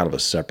 that's a kind of a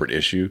separate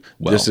issue.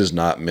 Well, this is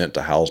not meant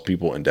to house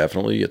people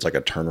indefinitely. It's like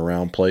a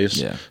turnaround place.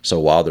 Yeah. So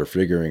while they're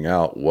figuring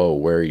out, whoa,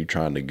 where are you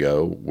trying to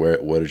go?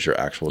 What is your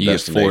actual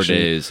destination? Get 4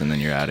 days and then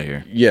you're out of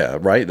here. Yeah,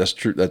 right. That's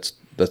true. That's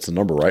the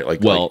number, right?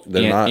 Like, well,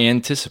 they're not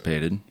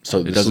anticipated. So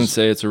it doesn't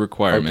say it's a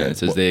requirement. Okay, It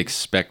says they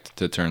expect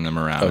to turn them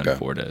around in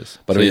 4 days.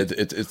 But So I mean,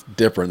 it's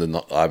different than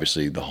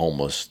obviously the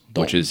homeless,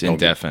 which is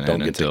indefinite don't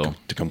get until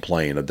to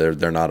complain.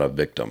 They're not a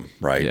victim,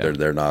 right? Yeah.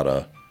 They're not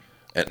a,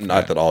 and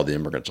not that all the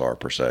immigrants are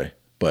per se,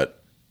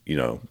 but you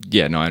know,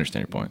 yeah, no, I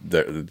understand your point.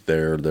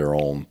 they're their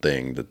own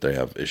thing that they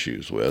have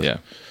issues with. Yeah.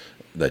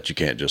 That you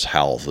can't just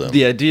house them.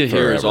 The idea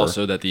here is forever.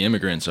 also that the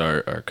immigrants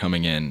are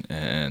coming in,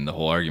 and the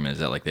whole argument is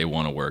that like they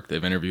want to work.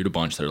 They've interviewed a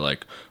bunch. They're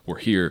like, we're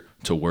here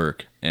to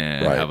work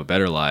and Right. have a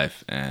better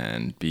life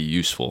and be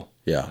useful.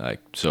 Yeah. Like,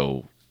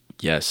 so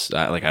yes,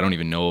 I don't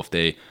even know if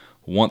they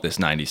want this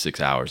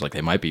 96 hours. Like, they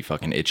might be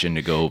fucking itching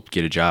to go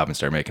get a job and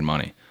start making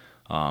money.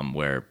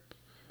 Where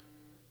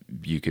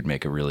you could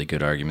make a really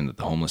good argument that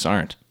the homeless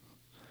aren't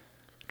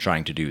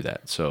trying to do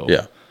that. So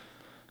Yeah.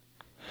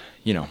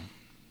 you know,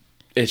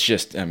 it's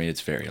just, I mean, it's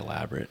very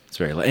elaborate.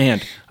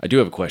 And I do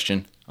have a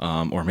question,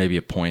 or maybe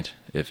a point,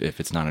 if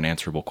it's not an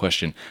answerable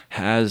question.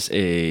 Has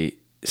a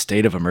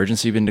state of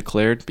emergency been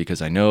declared?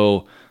 Because I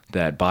know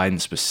that Biden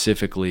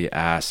specifically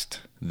asked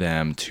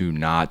them to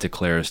not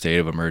declare a state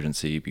of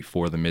emergency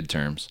before the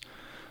midterms.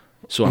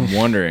 So I'm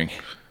wondering,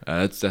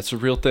 that's a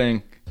real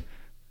thing.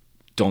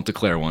 Don't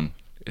declare one.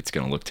 It's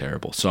going to look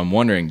terrible. So I'm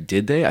wondering,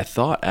 did they? I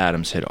thought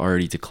Adams had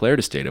already declared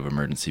a state of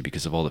emergency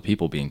because of all the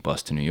people being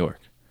bused to New York.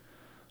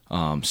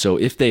 So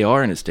if they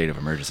are in a state of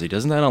emergency,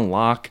 doesn't that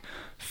unlock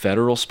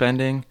federal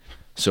spending?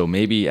 So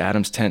maybe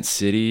Adams Tent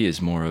City is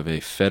more of a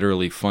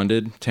federally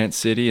funded tent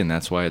city, and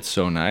that's why it's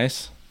so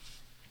nice?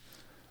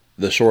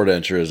 The short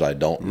answer is I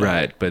don't know.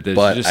 Right, but there's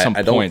just some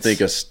I don't points. think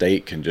a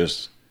state can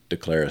just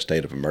declare a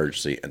state of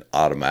emergency and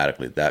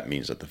automatically that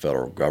means that the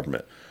federal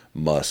government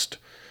must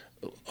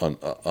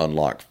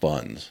unlock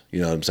funds.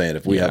 You know what I'm saying?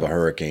 If we have a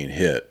hurricane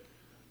hit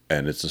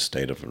and it's a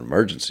state of an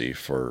emergency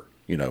for,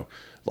 you know,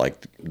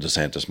 like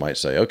DeSantis might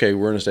say, okay,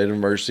 we're in a state of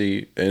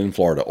emergency in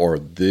Florida or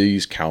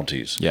these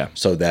counties. Yeah.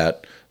 So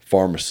that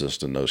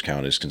pharmacists in those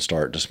counties can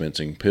start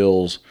dispensing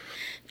pills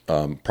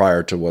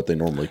prior to what they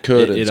normally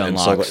could. It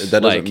unlocks, so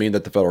that doesn't mean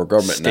that the federal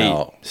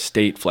government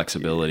state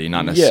flexibility,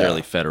 not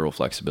necessarily federal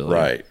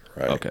flexibility.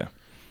 Right. Okay.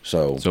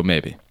 So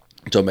maybe.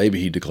 So maybe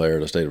he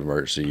declared a state of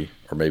emergency,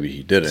 or maybe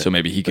he didn't. So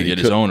maybe he could get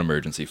his own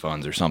emergency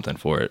funds or something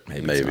for it.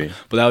 Maybe.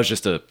 But that was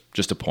just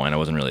a point. I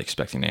wasn't really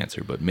expecting the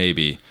answer, but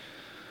maybe.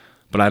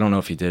 But I don't know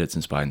if he did it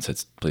since Biden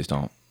said, please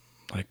don't.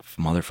 Like,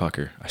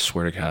 motherfucker, I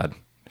swear to God,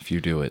 if you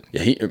do it.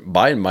 Yeah,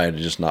 Biden might have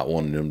just not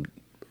wanted him,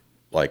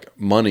 like,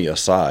 money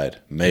aside,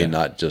 maybe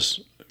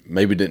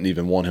didn't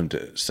even want him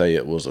to say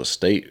it was a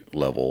state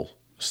level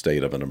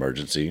state of an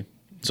emergency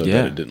so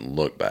that it didn't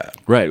look bad.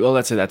 Right. Well,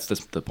 that's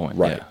the point.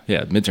 Right.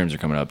 Yeah. Midterms are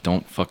coming up.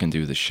 Don't fucking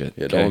do this shit.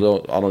 Yeah, okay? I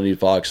don't need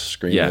Fox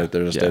screaming that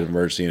there's a state of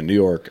emergency in New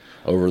York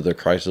over the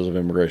crisis of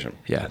immigration.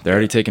 Yeah, they're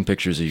already taking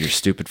pictures of your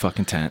stupid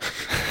fucking tent.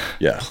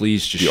 Yeah.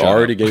 Please just You shut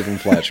already up. gave them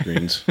flat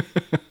screens.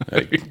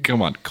 Hey.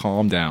 Come on,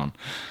 calm down.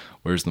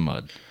 Where's the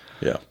mud?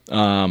 Yeah.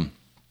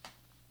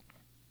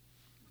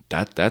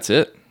 That's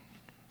it.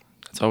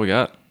 That's all we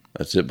got.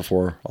 That's it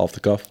before off the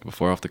cuff?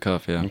 Before off the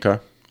cuff, yeah. Okay.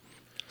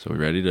 So we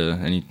ready to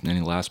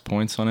any last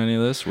points on any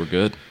of this? We're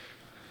good.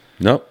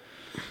 Nope.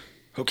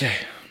 Okay.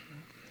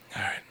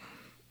 All right.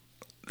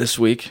 This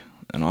week,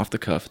 and off the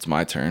cuff, it's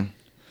my turn,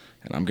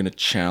 and I'm gonna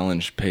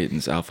challenge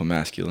Peyton's alpha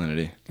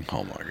masculinity.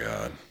 Oh my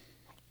God.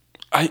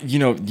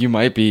 You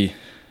might be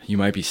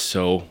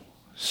so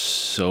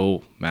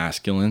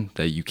masculine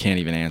that you can't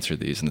even answer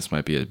these, and this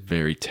might be a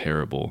very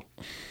terrible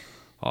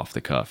off the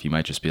cuff. You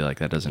might just be like,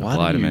 that doesn't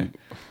apply to me.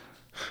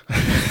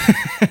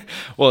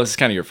 Well, it's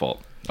kind of your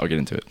fault. I'll get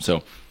into it.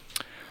 So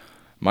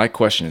my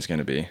question is going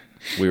to be,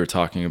 we were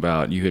talking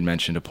about, you had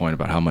mentioned a point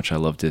about how much I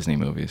love Disney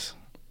movies.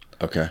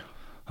 Okay.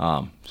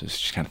 So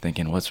just kind of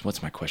thinking,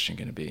 what's my question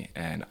going to be?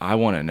 And I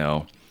want to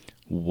know,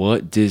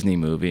 what Disney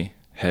movie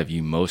have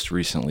you most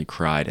recently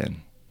cried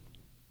in?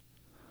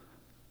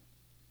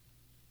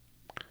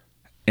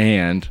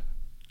 And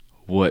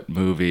what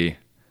movie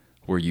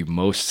were you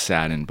most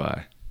saddened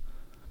by?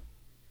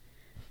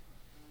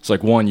 It's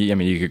like one,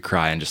 you could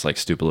cry and just like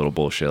stupid little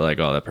bullshit, like,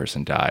 oh, that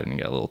person died, and you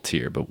got a little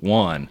tear. But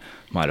one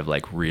might have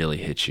like really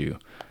hit you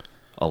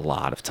a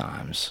lot of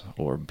times,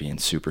 or being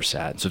super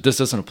sad. So if this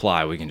doesn't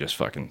apply, we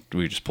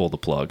just pull the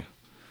plug.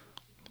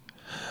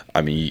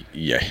 I mean,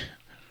 yeah,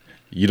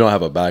 you don't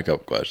have a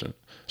backup question,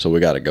 so we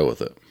got to go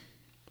with it.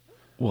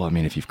 Well, I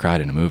mean, if you've cried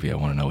in a movie, I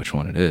want to know which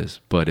one it is.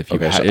 But if you,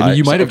 okay,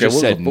 you might have just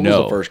said what no. What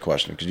was the first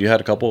question? Because you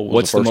had a couple.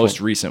 What's the most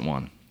recent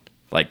one?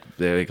 Like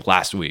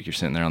last week, you're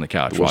sitting there on the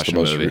couch watching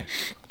a movie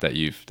that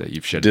you've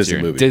shed a tear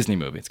in. Disney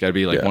movie. It's got to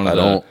be like one of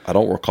the. I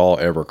don't recall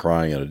ever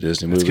crying at a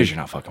Disney movie. It's because you're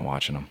not fucking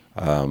watching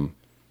them.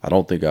 I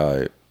don't think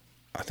I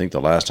think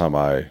the last time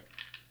I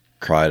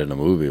cried in a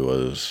movie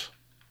was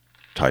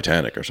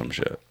Titanic or some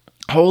shit.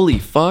 Holy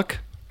fuck!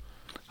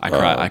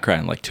 I cry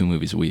in like 2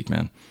 movies a week,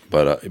 man.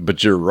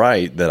 But you're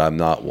right that I'm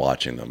not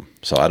watching them,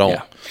 so I don't.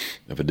 Yeah.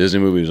 If a Disney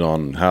movie is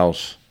on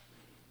house,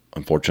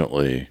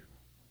 unfortunately,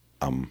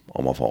 I'm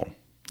on my phone.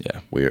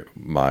 Yeah,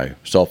 my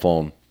cell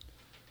phone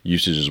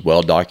usage is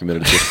well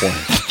documented at this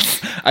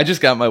point. I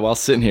just got while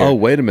sitting here. Oh,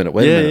 wait a minute.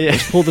 Yeah.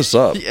 Let's pull this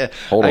up. Yeah,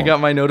 hold on. I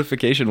got my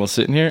notification while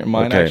sitting here.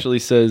 Mine actually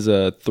says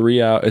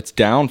 3 hours. It's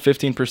down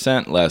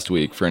 15% last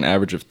week for an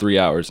average of 3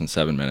 hours and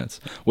 7 minutes,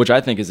 which I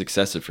think is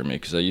excessive for me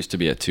because I used to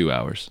be at 2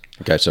 hours.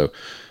 Okay, so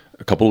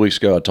a couple of weeks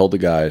ago, I told the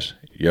guys,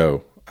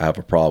 "Yo, I have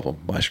a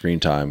problem. My screen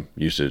time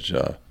usage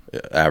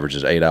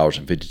averages 8 hours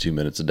and 52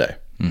 minutes a day."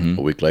 Mm-hmm.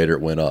 A week later,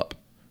 it went up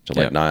to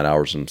like 9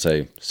 hours and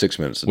say 6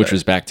 minutes a day. Which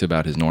was back to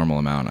about his normal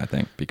amount, I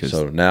think.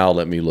 So now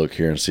let me look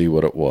here and see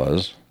what it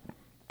was.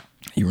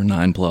 You were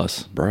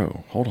 9+.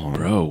 Bro, hold on.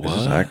 Bro,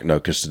 what? No,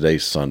 because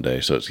today's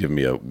Sunday, so it's giving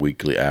me a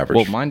weekly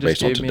average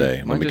based on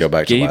today. Let me go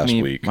back to last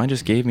week. Mine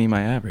just gave me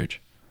my average.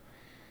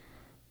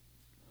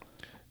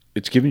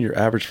 It's giving your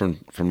average from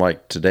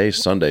like today's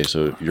Sunday,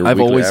 so your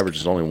weekly average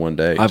is only one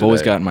day. I've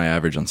always gotten my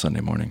average on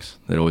Sunday mornings.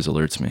 That always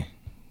alerts me.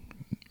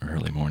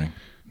 Early morning,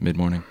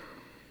 mid-morning.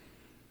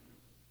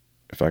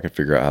 If I could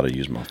figure out how to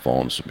use my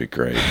phone, this would be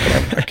great,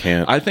 but I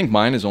can't. I think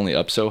mine is only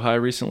up so high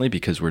recently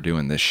because we're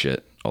doing this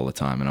shit all the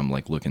time, and I'm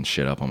like looking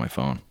shit up on my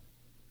phone.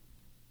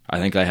 I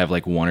think I have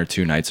like 1 or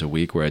 2 nights a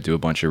week where I do a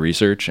bunch of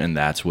research, and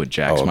that's what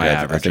jacks my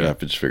average. I think I've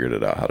just figured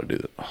it out how to do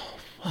that. Oh,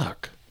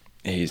 fuck.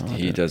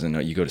 He doesn't know.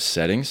 You go to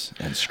settings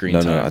and screen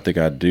time. No, I think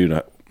I do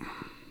not.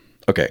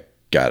 Okay,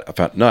 got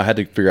it. I had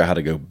to figure out how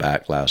to go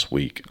back last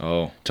week.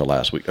 Oh. Till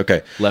last week.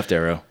 Okay. Left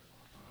arrow.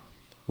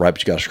 Right,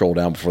 but you got to scroll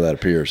down before that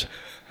appears.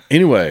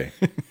 Anyway,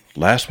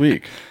 last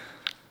week,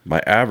 my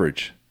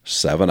average,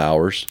 7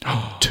 hours,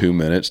 2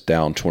 minutes,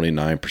 down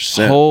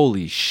 29%.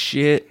 Holy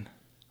shit.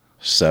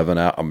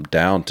 I'm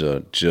down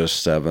to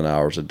just 7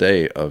 hours a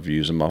day of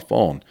using my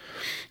phone.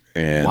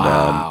 And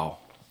wow.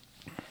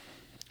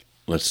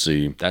 Let's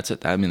see. That's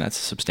it. I mean, that's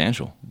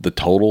substantial. The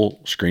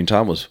total screen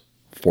time was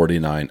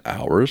 49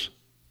 hours.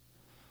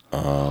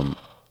 Wow.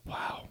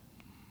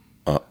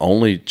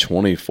 Only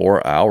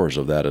 24 hours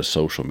of that is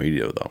social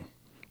media, though.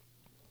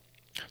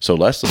 So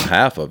less than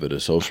half of it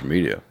is social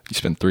media. You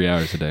spend 3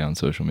 hours a day on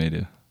social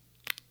media.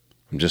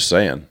 I'm just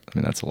saying. I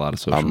mean, that's a lot of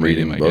social I'm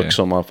media. reading books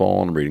on my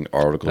phone. I'm reading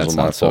articles on my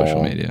phone. That's not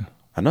social media.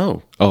 I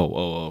know.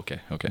 Oh, okay.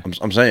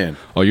 I'm saying.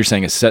 Oh, you're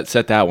saying set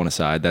that one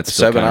aside. That's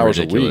 7 hours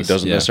ridiculous. a week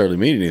doesn't necessarily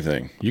mean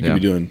anything. You could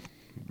be doing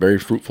very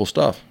fruitful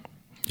stuff.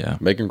 Yeah.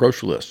 Making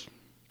grocery lists.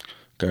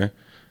 Okay.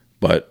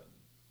 But.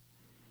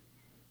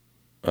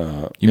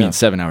 You mean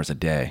 7 hours a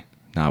day,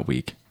 not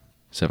week.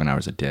 7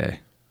 hours a day.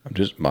 I'm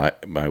just my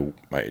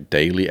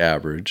daily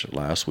average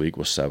last week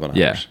was 7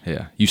 hours.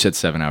 Yeah. You said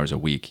 7 hours a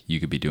week. You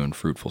could be doing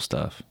fruitful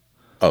stuff.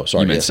 Oh,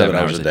 sorry. You meant 7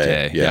 hours a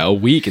day. Yeah, a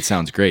week, it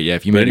sounds great. Yeah,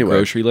 if you made a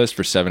grocery list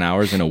for 7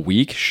 hours in a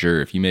week,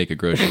 sure. If you make a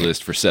grocery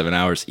list for 7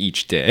 hours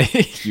each day,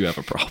 you have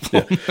a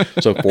problem. Yeah.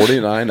 So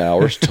 49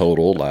 hours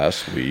total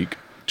last week,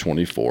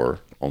 24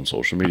 on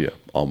social media,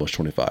 almost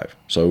 25.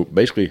 So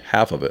basically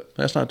half of it.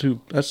 That's not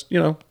too,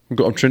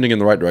 I'm trending in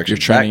the right direction.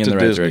 You're trending in the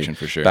right direction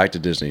for sure. Back to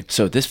Disney.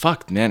 So it's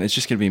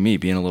just going to be me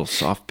being a little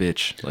soft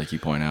bitch, like you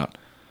point out.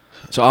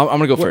 So I'm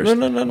going to go first.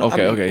 No.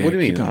 Okay. What do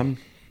you mean?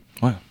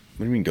 What?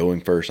 What do you mean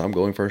going first? I'm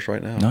going first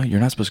right now. No, you're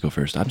not supposed to go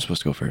first. I'm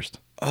supposed to go first.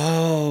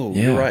 Oh,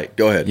 yeah. You're right.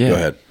 Go ahead.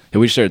 Yeah,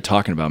 we started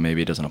talking about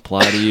maybe it doesn't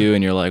apply to you,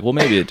 and you're like, well,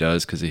 maybe it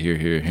does because of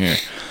here.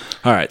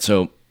 All right,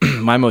 so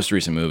my most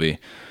recent movie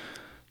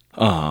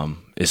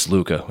is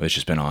Luca. It's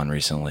just been on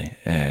recently,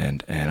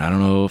 and I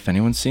don't know if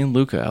anyone's seen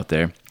Luca out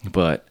there,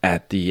 but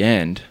at the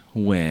end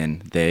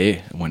when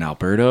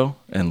Alberto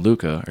and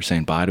Luca are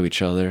saying bye to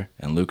each other,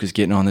 and Luca's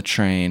getting on the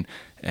train,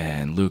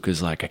 and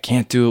Luca's like, I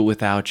can't do it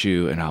without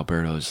you, and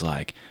Alberto's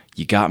like,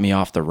 you got me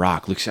off the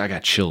rock. Luke, I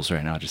got chills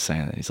right now just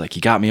saying that. He's like,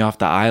 you got me off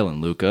the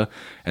island, Luca.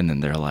 And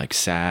then they're like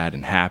sad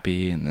and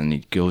happy. And then he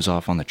goes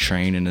off on the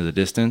train into the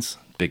distance.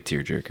 Big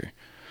tearjerker.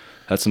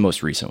 That's the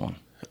most recent one.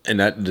 And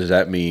does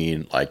that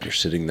mean like you're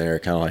sitting there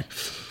kind of like...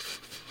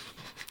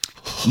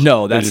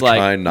 No, that's like...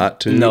 trying not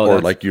to? No, or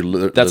like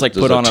you... That's like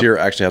put on a... Does the tear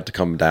actually have to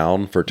come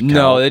down for it to count?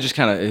 No, they just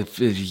kind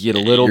of... If you get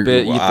a little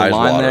bit, you put the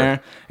line water. there.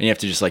 And you have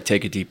to just like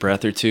take a deep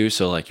breath or two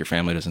so like your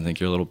family doesn't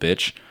think you're a little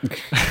bitch.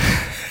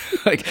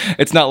 Like,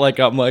 it's not like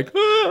I'm like,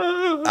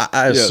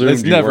 I assumed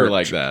it's you never weren't.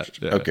 like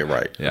that. Yeah. Okay,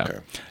 right. Yeah. Okay.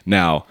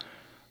 Now,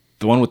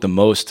 the one with the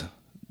most,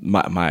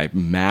 my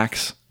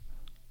max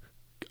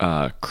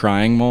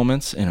crying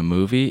moments in a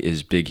movie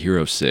is Big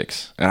Hero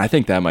 6. And I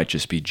think that might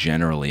just be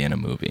generally in a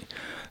movie.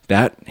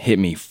 That hit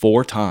me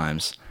 4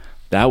 times.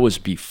 That was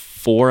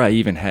before I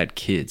even had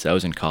kids. I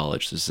was in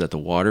college. This is at the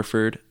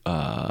Waterford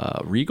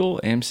Regal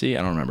AMC,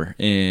 I don't remember,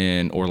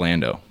 in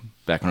Orlando,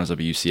 back when I was up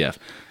at UCF.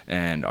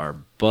 And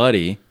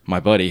my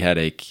buddy had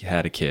a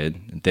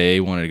kid. They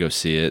wanted to go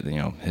see it,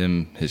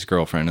 him, his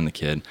girlfriend, and the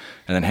kid.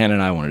 And then Hannah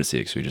and I wanted to see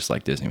it because we just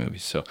like Disney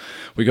movies. So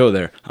we go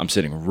there. I'm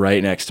sitting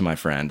right next to my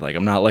friend. Like,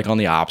 I'm not like on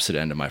the opposite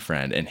end of my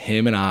friend. And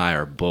him and I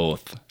are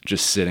both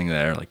just sitting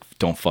there, like,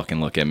 don't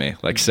fucking look at me,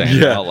 like saying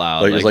it out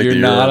loud. Like, it's like you're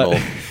the not. urinal.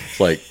 It's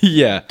like,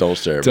 Yeah. don't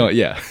stare at me.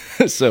 Yeah.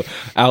 So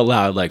out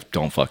loud, like,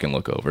 don't fucking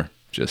look over.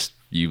 Just,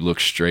 you look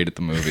straight at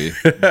the movie.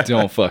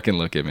 Don't fucking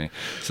look at me.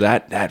 So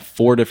that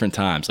 4 different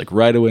times, like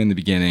right away in the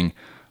beginning,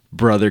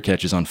 brother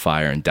catches on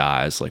fire and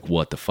dies. Like,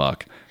 what the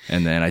fuck?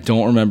 And then I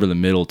don't remember the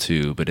middle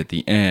 2, but at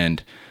the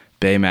end,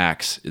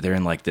 Baymax, they're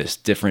in like this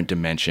different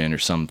dimension or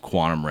some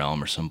quantum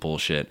realm or some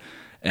bullshit.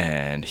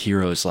 And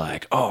Hero's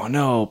like, oh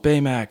no,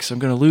 Baymax, I'm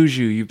going to lose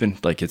you. You've been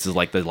like, it's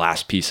like the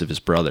last piece of his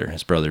brother.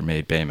 His brother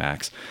made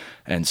Baymax.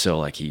 And so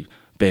like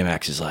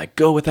Baymax is like,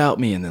 go without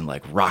me. And then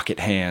like rocket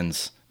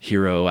hands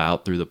Hero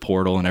out through the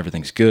portal and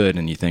everything's good.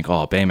 And you think,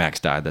 oh,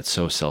 Baymax died. That's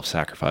so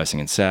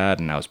self-sacrificing and sad.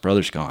 And now his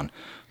brother's gone.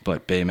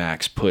 But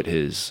Baymax put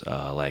his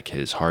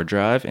hard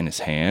drive in his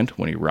hand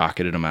when he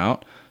rocketed him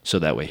out. So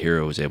that way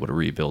Hero was able to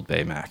rebuild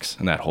Baymax.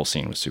 And that whole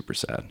scene was super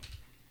sad.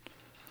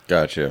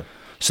 Gotcha.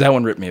 So that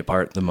one ripped me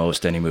apart the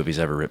most any movie's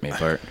ever ripped me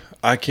apart.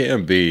 I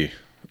could be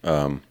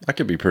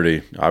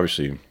pretty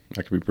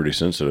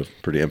sensitive,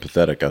 pretty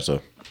empathetic as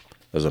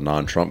a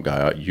non-Trump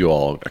guy. I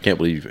can't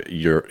believe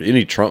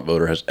any Trump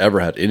voter has ever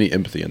had any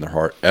empathy in their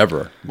heart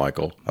ever,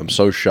 Michael. I'm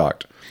so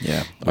shocked.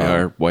 Yeah, we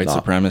are white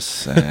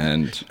supremacists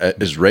and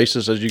as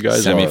racist as you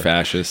guys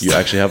semi-fascist. are, you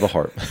actually have a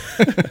heart.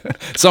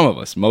 Some of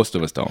us, most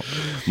of us don't.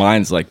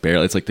 Mine's like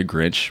barely. It's like the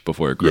Grinch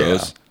before it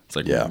grows. Yeah. It's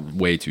like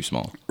way too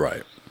small.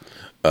 Right.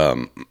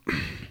 But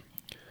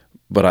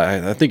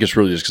I think it's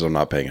really just because I'm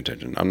not paying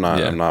attention. I'm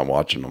not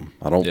watching them.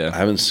 I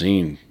haven't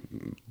seen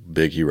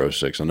Big Hero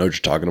 6. I know what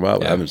you're talking about,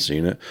 but I haven't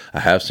seen it.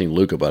 I have seen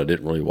Luca, but I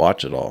didn't really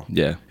watch it all.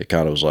 Yeah. It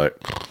kind of was like,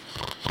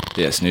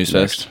 snooze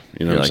fest.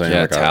 You know what I'm saying?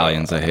 Yeah, like,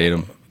 Italians, I hate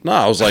them. No,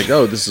 I was like,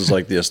 oh, this is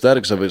like the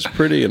aesthetics of it's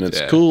pretty and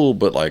it's cool,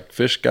 but like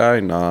fish guy,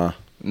 nah.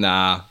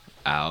 Nah,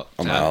 out.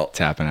 I'm out.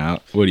 Tapping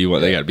out. What do you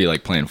want? They got to be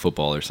like playing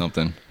football or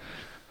something.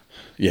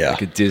 Yeah.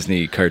 Like a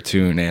Disney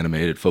cartoon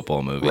animated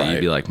football movie. Right.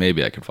 You'd be like,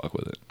 maybe I could fuck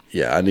with it.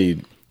 Yeah,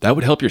 That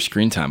would help your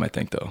screen time, I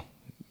think, though.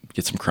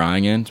 Get some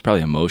crying in. It's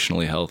probably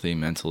emotionally healthy,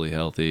 mentally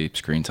healthy,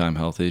 screen time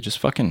healthy. Just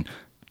fucking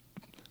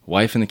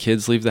wife and the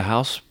kids leave the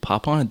house,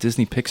 pop on a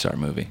Disney Pixar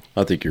movie.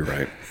 I think you're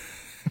right.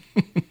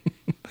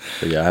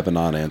 But yeah, I have a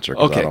non-answer.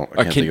 Okay.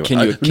 I can't think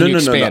of it. Can you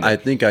expand? No. I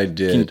think I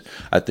did.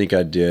 I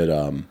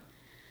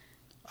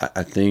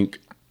think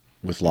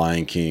with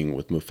Lion King,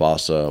 with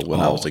Mufasa, when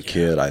I was a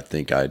kid, I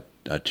think I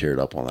teared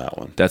up on that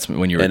one. That's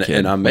when you were a kid.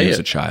 And I when you was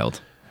a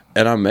child.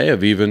 And I may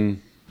have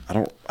even. I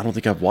don't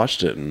think I've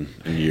watched it in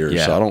years.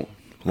 Yeah. So I don't.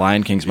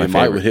 Lion King's my favorite.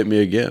 Might would hit me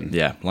again.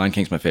 Yeah, Lion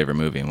King's my favorite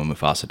movie, and when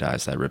Mufasa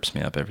dies, that rips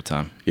me up every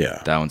time.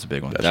 Yeah, that one's a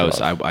big one.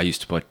 That's I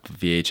used to put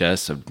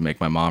VHS. I'd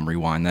make my mom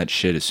rewind that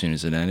shit as soon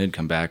as it ended.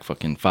 Come back,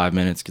 fucking 5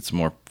 minutes, get some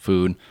more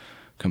food,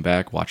 come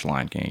back, watch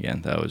Lion King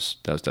again. That was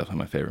definitely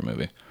my favorite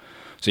movie.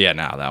 So yeah,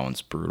 now that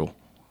one's brutal.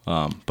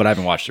 But I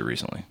haven't watched it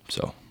recently.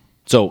 So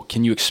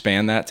can you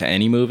expand that to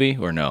any movie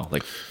or no?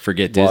 Like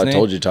forget Disney. Well, I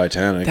told you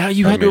Titanic.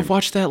 You had to have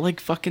watched that like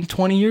fucking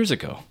 20 years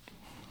ago.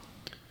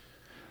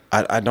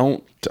 I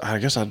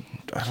guess I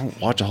don't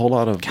watch a whole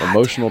lot of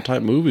emotional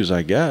type movies,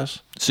 I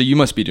guess. So you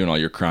must be doing all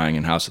your crying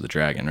in House of the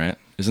Dragon, right?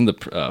 Isn't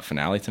the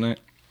finale tonight?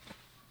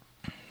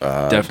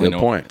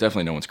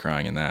 Definitely no one's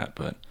crying in that,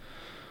 but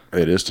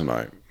it is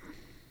tonight.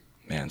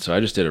 Man, so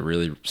I just did a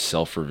really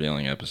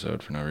self-revealing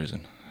episode for no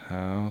reason.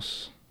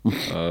 House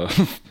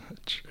of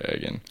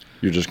Dragon.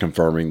 You're just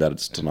confirming that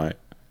it's tonight?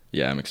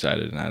 Yeah, I'm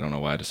excited, and I don't know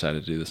why I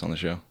decided to do this on the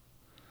show.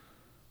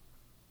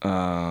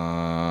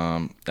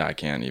 I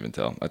can't even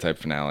tell. I typed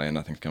finale and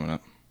nothing's coming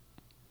up.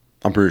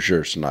 I'm pretty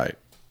sure it's tonight.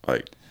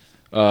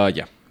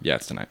 Yeah,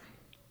 it's tonight.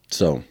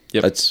 So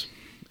that's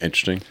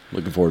interesting.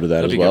 Looking forward to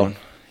that as well.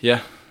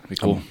 Yeah, it'd be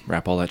cool.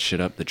 Wrap all that shit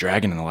up. The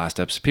dragon in the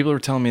last episode. People were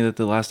telling me that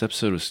the last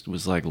episode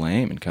was like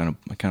lame and kind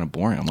of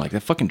boring. I'm like,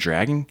 that fucking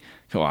dragon.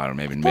 Oh, I don't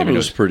know. Maybe it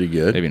was pretty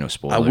good. Maybe no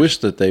spoilers. I wish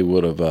that they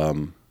would have.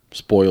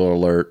 Spoiler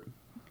alert.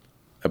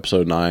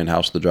 Episode 9,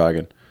 House of the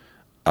Dragon.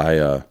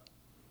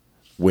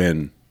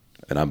 When,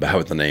 and I'm bad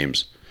with the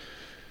names.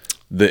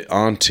 The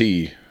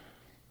auntie.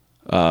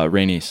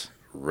 Rhaenys.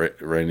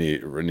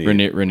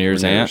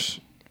 Rhaenyra's aunt.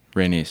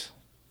 Rhaenys.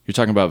 You're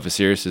talking about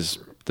Viserys's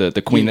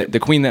the queen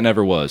that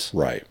never was.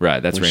 Right.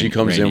 That's when she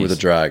comes in with a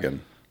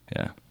dragon.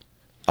 Yeah.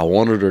 I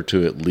wanted her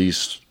to at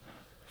least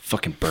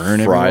fucking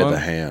burn fry everyone? the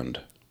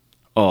hand.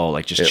 Oh,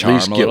 like just at charm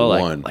least a get little,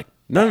 one. like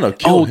no,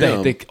 kill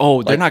him.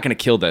 They're not gonna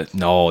kill that.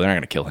 No, they're not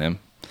gonna kill him.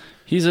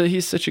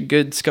 He's such a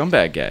good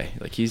scumbag guy.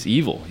 Like, he's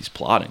evil. He's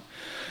plotting.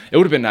 It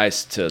would have been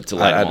nice to light him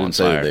on I didn't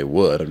say fire. that they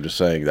would. I'm just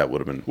saying that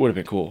would have been... Would have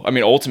been cool. I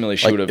mean, ultimately,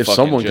 she like, would have if fucking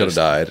someone could have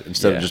died,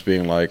 instead of just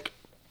being like,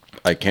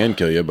 I can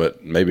kill you,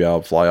 but maybe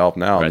I'll fly off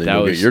now, Right, and then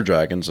you'll get your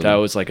dragons. And, that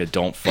was like a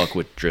don't fuck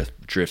with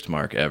drift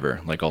mark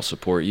ever. Like, I'll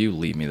support you,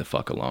 leave me the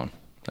fuck alone.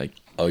 Like,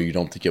 oh, you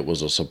don't think it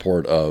was a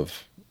support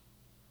of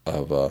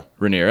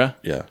Rhaenyra?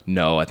 Yeah.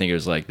 No, I think it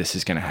was like, this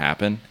is going to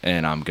happen,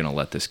 and I'm going to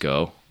let this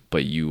go,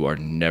 but you are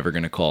never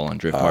going to call on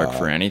Driftmark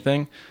for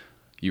anything.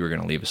 You were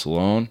going to leave us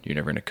alone. You're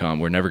never going to come.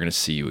 We're never going to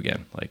see you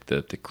again. Like,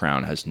 the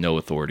crown has no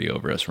authority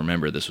over us.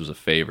 Remember, this was a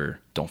favor.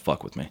 Don't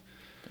fuck with me.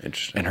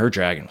 Interesting. And her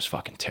dragon was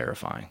fucking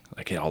terrifying.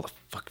 Like, it had all the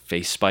fuck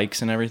face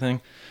spikes and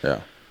everything.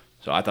 Yeah.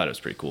 So I thought it was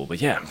pretty cool. But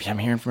yeah, I'm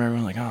hearing from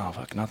everyone like, oh,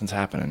 fuck, nothing's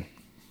happening.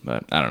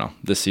 But I don't know.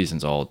 This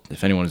season's all,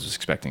 if anyone was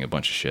expecting a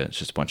bunch of shit, it's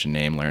just a bunch of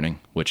name learning,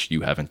 which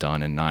you haven't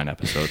done in 9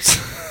 episodes.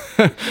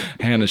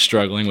 Hannah's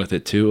struggling with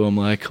it too. I'm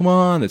like, come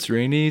on, it's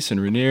Rhaenys and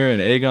Rhaenyra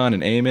and Aegon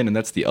and Aemon, and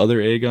that's the other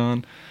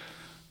Aegon.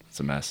 It's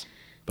a mess.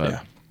 But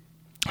yeah.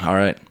 All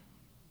right.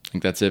 I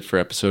think that's it for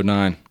episode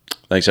 9.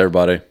 Thanks,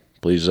 everybody.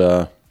 Please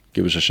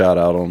give us a shout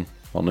out on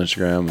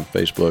Instagram and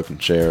Facebook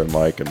and share and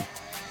like, and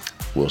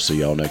we'll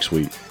see y'all next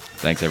week.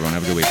 Thanks, everyone.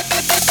 Have a good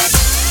week.